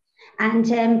it,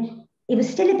 and it was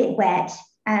still a bit wet,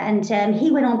 and he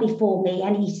went on before me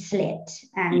and he slipped.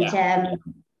 And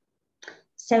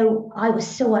so I was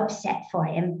so upset for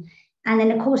him. And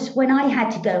then, of course, when I had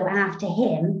to go after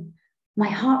him, my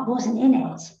heart wasn't in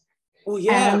it. Oh,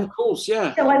 yeah, of course,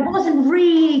 yeah. So I wasn't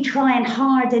really trying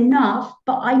hard enough,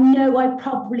 but I know I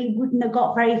probably wouldn't have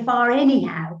got very far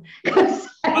anyhow.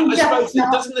 I suppose,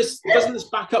 doesn't this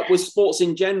back up with sports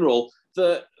in general,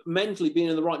 that mentally being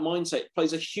in the right mindset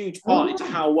plays a huge part into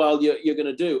how well you're going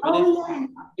to do? And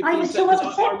I was so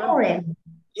upset for him.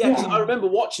 Yeah, because I remember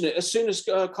watching it. As soon as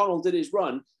Connell did his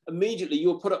run, immediately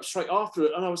you were put up straight after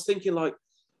it, and I was thinking, like,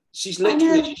 she's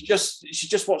literally she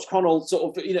just watched Connell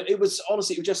sort of, it was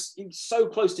honestly, he was so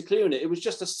close to clearing it. It was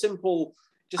just a simple.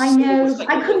 I know.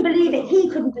 I couldn't believe it. He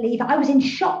couldn't believe it. I was in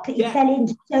shock that he fell in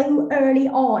so early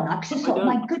on. I just thought,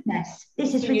 my goodness,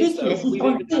 this is ridiculous. He's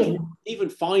gone in. Even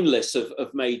finalists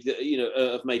have made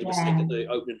a mistake at the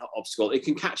opening obstacle. It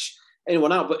can catch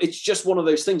anyone out, but it's just one of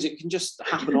those things. It can just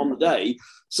happen on the day.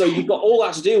 So you've got all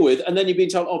that to deal with, and then you've been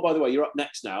told, "Oh, by the way, you're up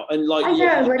next now." And like, I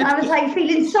know, and I was like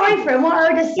feeling sorry for him. What I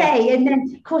would have say, and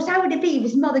then of course, how would it be if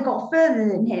his mother got further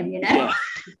than him?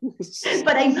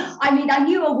 But I mean, I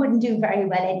knew I wouldn't do very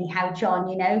well anyhow, John.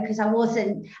 Because I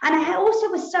wasn't, and I also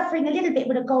was suffering a little bit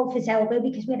with a golfer's elbow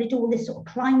because we had to do all this sort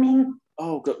of climbing.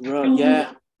 Oh, good, right,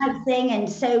 yeah. Type thing, and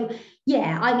so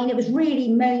I mean, it was really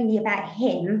mainly about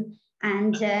him.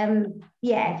 And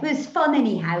it was fun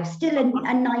anyhow. Still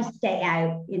a nice day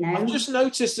out, I've just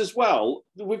noticed as well,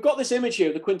 we've got this image here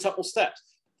of the quintuple steps.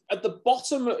 At the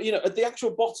bottom, at the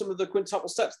actual bottom of the quintuple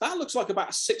steps, that looks like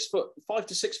about a 5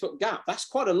 to 6 foot gap. That's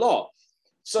quite a lot.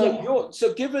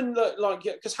 So given that, like,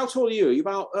 because how tall are you? Are you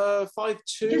about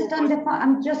 5'2"?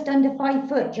 I'm just under 5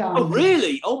 foot, John. Oh,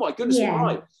 really? Oh my goodness! Yeah.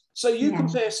 Right. So you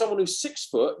compare someone who's 6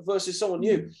 foot versus someone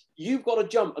new. You've got to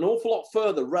jump an awful lot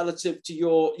further relative to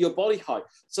your body height.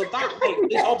 So that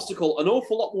makes this obstacle an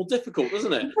awful lot more difficult,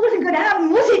 doesn't it? It wasn't going to happen,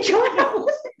 was it, John? I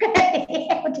wasn't going to be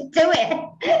able to do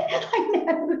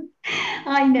it.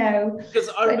 I know. Because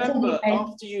I remember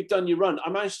after you'd done your run, I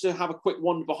managed to have a quick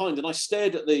wander behind, and I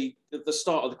stared at the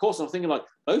start of the course, and I'm thinking, like,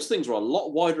 those things are a lot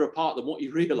wider apart than what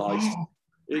you realised.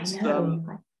 Yeah, I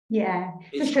know.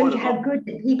 Just shows you how good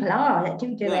the people are that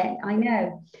do it. I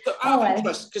know. So out of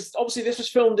interest, because obviously this was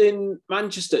filmed in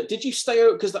Manchester. Did you stay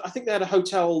out? Because I think they had a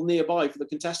hotel nearby for the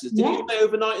contestants. Did you stay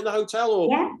overnight in the hotel?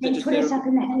 Or they put us up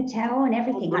in the hotel and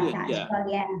everything like that. Yeah. Well,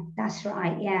 yeah, that's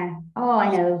right. Yeah. Oh,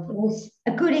 I know. It was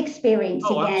a good experience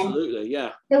again. Absolutely,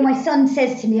 yeah. So my son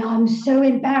says to me, "I'm so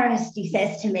embarrassed." He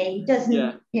says to me, he doesn't,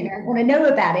 want to know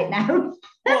about it now.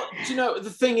 Well, do you know, the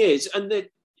thing is, and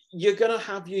you're going to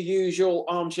have your usual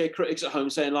armchair critics at home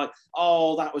saying, like,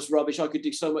 "Oh, that was rubbish. I could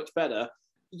do so much better."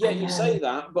 Yeah, you say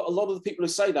that, but a lot of the people who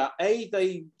say that,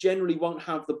 they generally won't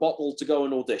have the bottle to go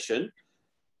and audition.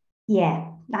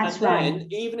 Yeah, that's right. Then,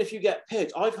 even if you get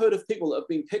picked, I've heard of people that have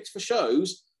been picked for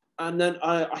shows, and then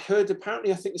I heard,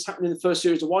 apparently, I think this happened in the first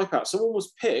series of Wipeout, someone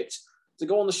was picked to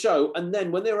go on the show, and then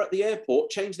when they were at the airport,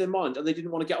 changed their mind, and they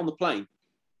didn't want to get on the plane.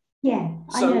 Yeah,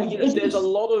 so there's a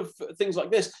lot of things like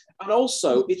this, and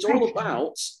also it's all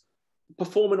about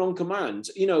performing on command.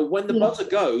 When the buzzer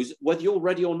goes, whether you're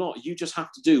ready or not, you just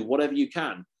have to do whatever you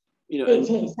can. It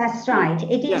is. That's right.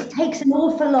 It takes an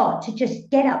awful lot to just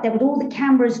get up there with all the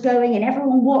cameras going and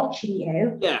everyone watching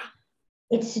you. Yeah,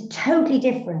 it's totally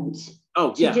different.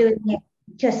 To doing it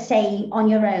just say on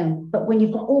your own, but when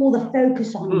you've got all the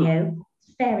focus on you,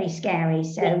 it's very scary.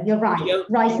 So you're right.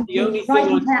 Rising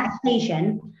to that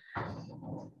occasion.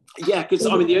 Yeah, because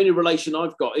I mean, the only relation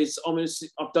I've got is,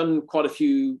 I've done quite a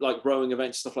few like rowing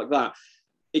events, stuff like that.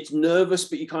 It's nervous,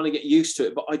 but you kind of get used to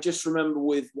it. But I just remember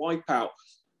with Wipeout,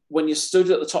 when you're stood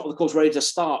at the top of the course ready to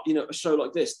start, you know, a show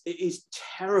like this, it is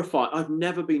terrifying. I've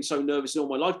never been so nervous in all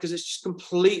my life because it's just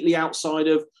completely outside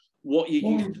of what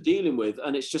you're used to dealing with.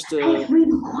 And it's just and it's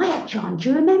really quiet, John. Do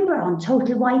you remember on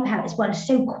Total Wipeout as well? It's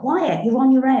so quiet. You're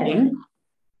on your own. Yeah.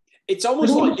 It's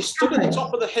almost like you stood at the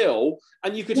top of the hill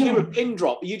and you could hear a pin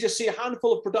drop. You just see a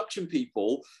handful of production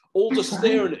people all just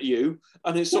staring at you.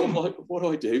 And it's sort of like, what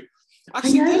do I do?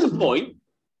 Actually, there's a point.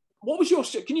 What was your,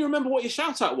 can you remember what your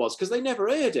shout out was? Because they never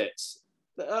aired it.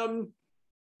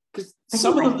 Because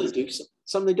some of them they do,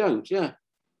 some they don't, yeah.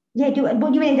 Yeah,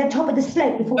 what do you mean, at the top of the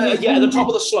slope? Before yeah, at the top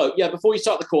of the slope. Yeah, before you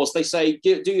start the course, they say,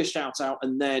 do your shout out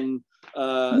and then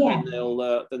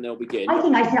they'll begin. I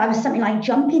think I said I was something like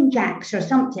jumping jacks or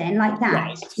something like that.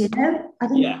 Right. You know, I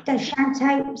think the shout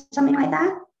out, something like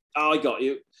that. Oh, I got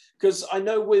you. Because I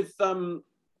know with some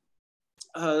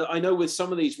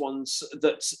of these ones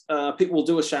that people will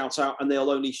do a shout out and they'll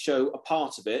only show a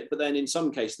part of it, but then in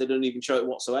some cases they don't even show it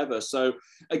whatsoever. So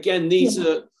again, these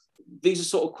are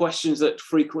sort of questions that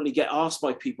frequently get asked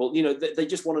by people. You know, they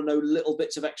just want to know little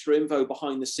bits of extra info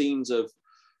behind the scenes of,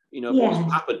 you know, what's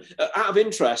happened. Out of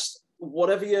interest,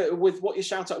 what your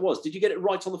shout out was, did you get it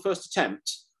right on the first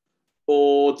attempt?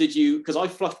 Or did you, because I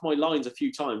fluffed my lines a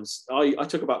few times. I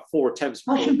took about 4 attempts.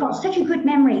 Oh, you've got such a good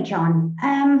memory, John.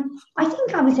 I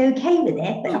think I was okay with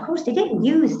it, but of course they didn't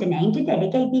use the name, did they? They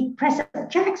gave me Press Up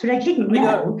Jacks, which I didn't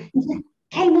know. It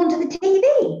came onto the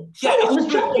TV. Yeah, I was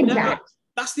jumping jacks.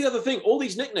 That's the other thing. All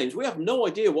these nicknames, we have no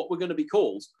idea what we're going to be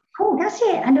called. Oh, that's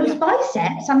it. And those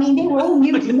biceps, I mean, they were all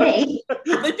new to me.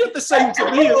 They did the same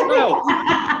to me as well.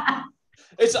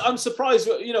 I'm surprised,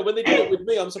 you know, when they did it with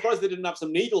me, I'm surprised they didn't have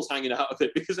some needles hanging out of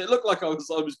it because it looked like I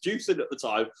was juicing at the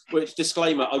time, which,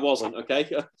 disclaimer, I wasn't,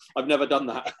 okay? I've never done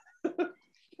that.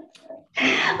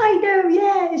 I know,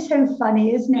 yeah, it's so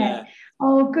funny, isn't it? Yeah.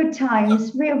 Oh, good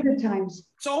times, real good times.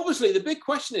 So obviously the big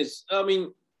question is, I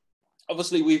mean,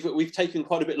 obviously we've taken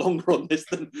quite a bit longer on this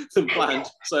than planned.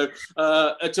 So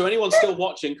to anyone still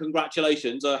watching,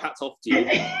 congratulations, hats off to you.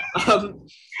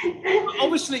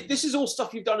 Obviously this is all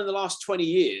stuff you've done in the last 20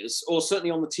 years, or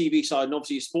certainly on the TV side, and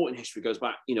obviously your sporting history goes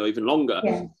back, you know, even longer.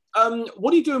 Yeah.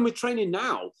 What are you doing with training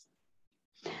now?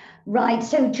 Right,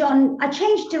 so John, I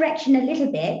changed direction a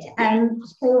little bit.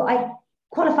 So I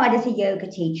qualified as a yoga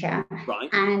teacher, right.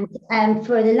 And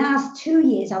for the last 2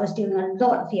 years I was doing a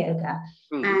lot of yoga,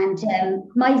 and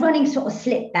my running sort of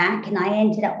slipped back and I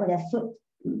ended up with a foot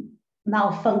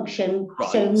malfunction, right.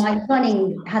 So my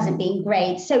running hasn't been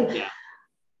great. So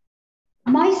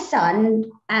my son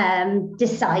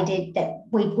decided that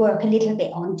we'd work a little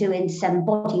bit on doing some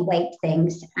body weight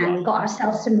things, and we got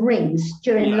ourselves some rings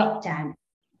during lockdown.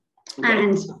 Okay.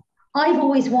 And I've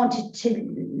always wanted to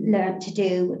learn to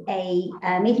do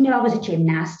even though I was a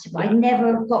gymnast, I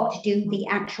never got to do the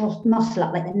actual muscle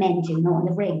up like the men do, not on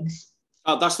the rings.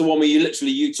 Oh, that's the one where you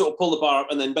sort of pull the bar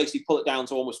up and then basically pull it down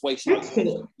to almost waist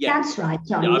level. That's right,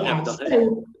 John. Yeah, I've never done it.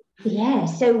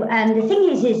 So the thing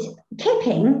is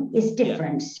kipping is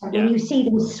different. So when you see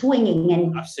them swinging,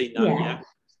 and I've seen that,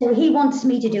 So he wants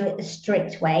me to do it the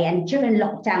strict way. And during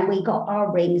lockdown, we got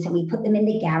our rings and we put them in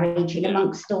the garage and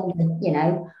amongst all the, you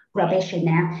know, rubbish in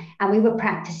there, and we were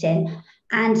practicing.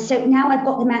 And so now I've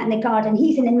got them out in the garden.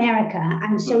 He's in America,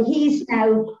 and so he's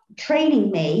now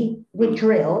training me with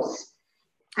drills.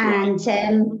 And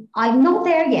I'm not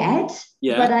there yet,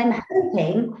 but I'm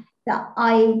hoping that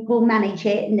I will manage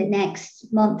it in the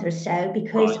next month or so,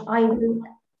 because I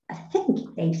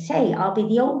think they say I'll be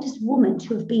the oldest woman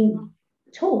to have been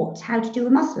taught how to do a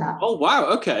muscle up. Oh wow,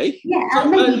 okay. Yeah, so,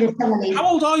 maybe there's someone. How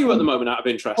old are you at the moment, out of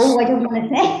interest? Oh, I don't want to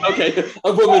say. Okay,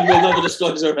 a woman will never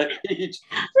disclose her age.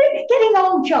 Getting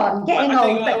old, John. Getting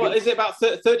old. Think, is it about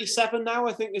 37 now?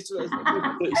 I think it's 37.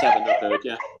 I heard,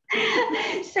 yeah.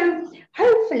 So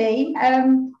hopefully,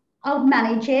 I'll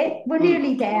manage it. We're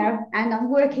nearly there, and I'm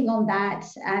working on that,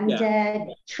 and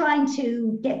trying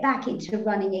to get back into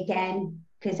running again,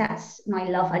 because that's my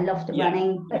love. I love the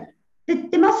running, but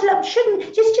the muscle up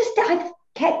shouldn't just that I've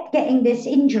kept getting this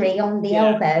injury on the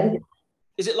elbow.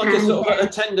 Is it like a sort of a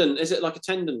tendon? Is it like a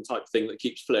tendon type thing that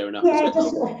keeps flaring up? Yeah, it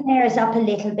just sort of flares up a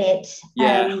little bit.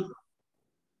 Yeah.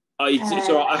 I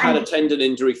had a tendon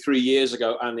injury 3 years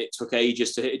ago, and it took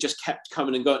ages it just kept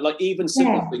coming and going. Like even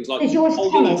simple things like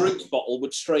holding a drinks bottle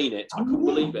would strain it. I couldn't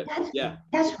believe it.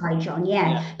 That's right, John.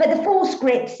 Yeah. But the false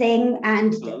grip thing,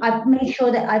 and I've made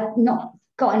sure that I've not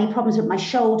got any problems with my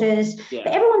shoulders. But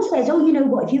everyone says, oh, you know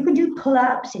what, if you can do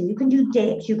pull-ups and you can do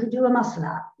dips, you can do a muscle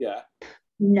up. Yeah.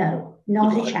 No,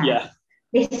 not a chance. Yeah.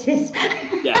 This is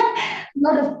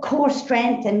lot of core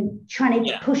strength and trying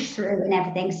to push through and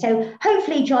everything. So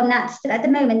hopefully, John, that's at the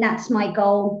moment, that's my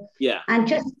goal. Yeah. And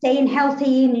just staying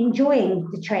healthy and enjoying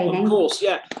the training. Of course,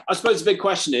 yeah. I suppose the big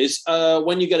question is,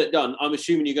 when you get it done, I'm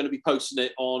assuming you're going to be posting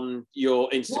it on your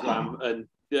Instagram. And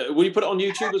will you put it on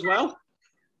YouTube as well?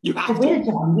 You have to. Will,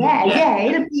 John. Yeah,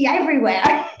 it'll be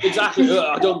everywhere. Exactly.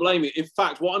 I don't blame you. In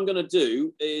fact, what I'm going to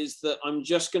do is that I'm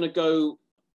just going to go,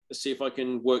 let's see if I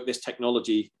can work this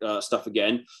technology stuff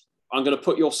again. I'm going to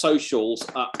put your socials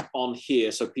up on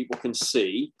here so people can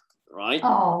see, right?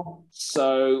 Oh.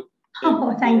 So...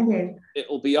 thank you.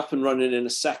 It'll be up and running in a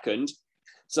second.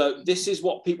 So this is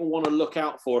what people want to look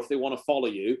out for if they want to follow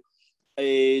you.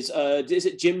 Is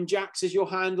it Jim Jacks is your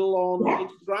handle on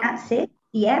Instagram? That's it.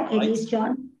 Yeah, right. It is,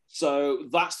 John. So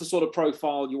that's the sort of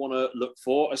profile you want to look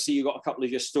for. I see you got a couple of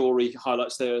your story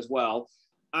highlights there as well.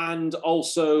 And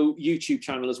also YouTube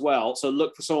channel as well. So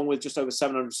look for someone with just over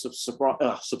 700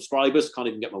 subscribers. Can't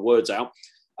even get my words out.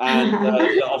 And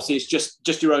obviously it's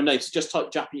just your own name. So just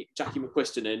type Jacqui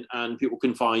Macquisten in and people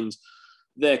can find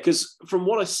there. Because from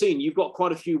what I've seen, you've got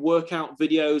quite a few workout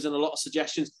videos and a lot of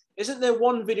suggestions. Isn't there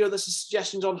one video that's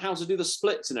suggestions on how to do the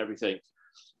splits and everything?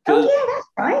 Oh, yeah, that's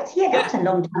right. Yeah, that's a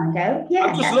long time ago.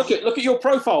 Yeah. Just look at your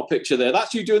profile picture there.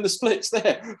 That's you doing the splits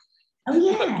there. Oh,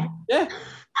 yeah. Yeah.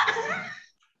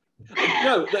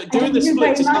 No, doing the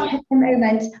splits is at the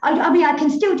moment. I mean, I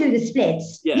can still do the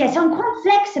splits. Yeah, so I'm quite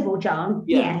flexible, John.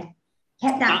 Yeah.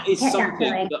 That is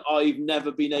something that I've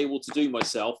never been able to do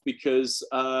myself because,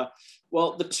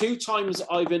 well, the 2 times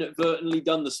I've inadvertently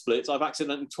done the splits, I've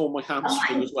accidentally torn my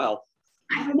hamstring as well.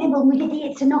 I remember when we did the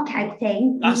It's a Knockout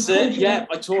thing. That's it. Yeah,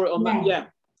 I tore it on that. Yeah.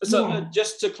 So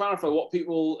just to clarify what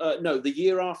people know, the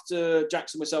year after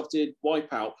Jax and myself did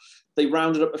Wipeout, they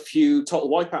rounded up a few Total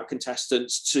Wipeout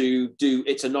contestants to do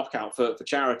It's a Knockout for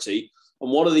charity.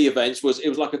 And one of the events was, it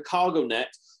was like a cargo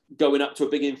net going up to a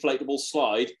big inflatable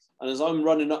slide. And as I'm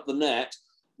running up the net,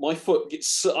 my foot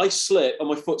I slip and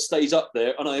my foot stays up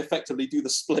there and I effectively do the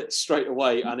split straight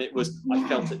away. And it was, I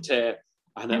felt it tear.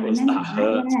 And that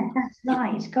hurt. Yeah, that's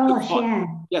right. Gosh,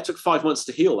 Yeah, it took 5 months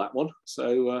to heal that one.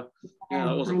 So,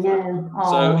 that wasn't fun.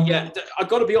 So, yeah, I've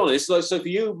got to be honest. So for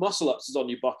you, muscle ups is on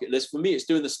your bucket list. For me, it's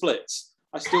doing the splits.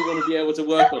 I still want to be able to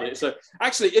work on it. So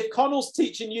actually, if Connell's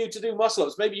teaching you to do muscle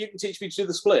ups, maybe you can teach me to do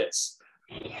the splits.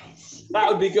 Yes. That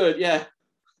would be good, yeah.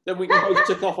 Then we can both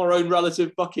tick off our own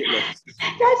relative bucket list.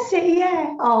 That's it,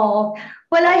 yeah. Oh,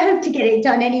 well, I hope to get it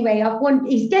done anyway.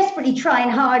 He's desperately trying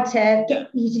hard to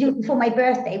get me to do it before my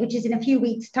birthday, which is in a few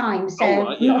weeks' time. So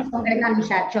I'm not going to manage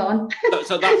that, John.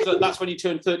 So that's when you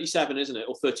turn 37, isn't it?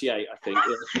 Or 38, I think.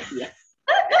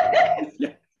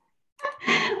 Yeah.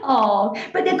 Oh,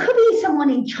 but there could be someone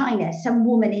in China, some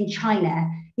woman in China.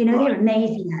 You know, they're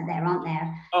amazing out there, aren't they?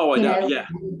 Oh, I know, yeah.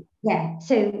 Yeah,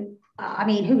 so... I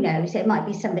mean, who knows? It might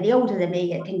be somebody older than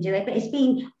me that can do it, but it's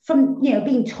been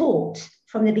being taught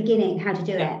from the beginning how to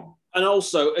do it. And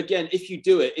also, again, if you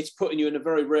do it, it's putting you in a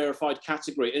very rarefied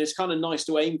category. And it's kind of nice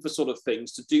to aim for sort of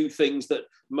things, to do things that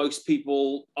most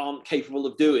people aren't capable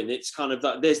of doing. It's kind of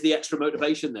that, there's the extra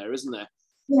motivation there, isn't there?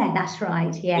 Yeah, that's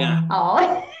right. Yeah.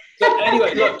 Oh. So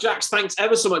anyway, look, Jax, thanks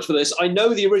ever so much for this. I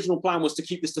know the original plan was to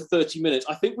keep this to 30 minutes.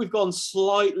 I think we've gone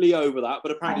slightly over that,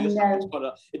 but apparently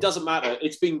it doesn't matter.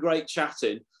 It's been great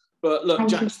chatting. But look,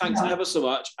 Jax, thanks ever so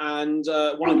much. And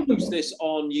when I post this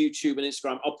on YouTube and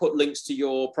Instagram, I'll put links to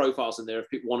your profiles in there if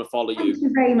people want to follow you. Thank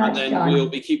you very much, and then we'll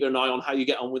be keeping an eye on how you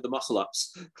get on with the muscle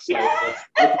ups. So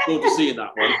looking forward to seeing that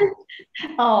one.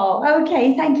 Oh,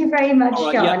 okay. Thank you very much,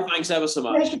 John. Yeah, thanks ever so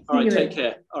much. All right, take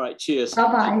care. All right, cheers.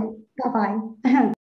 Bye-bye. Bye-bye.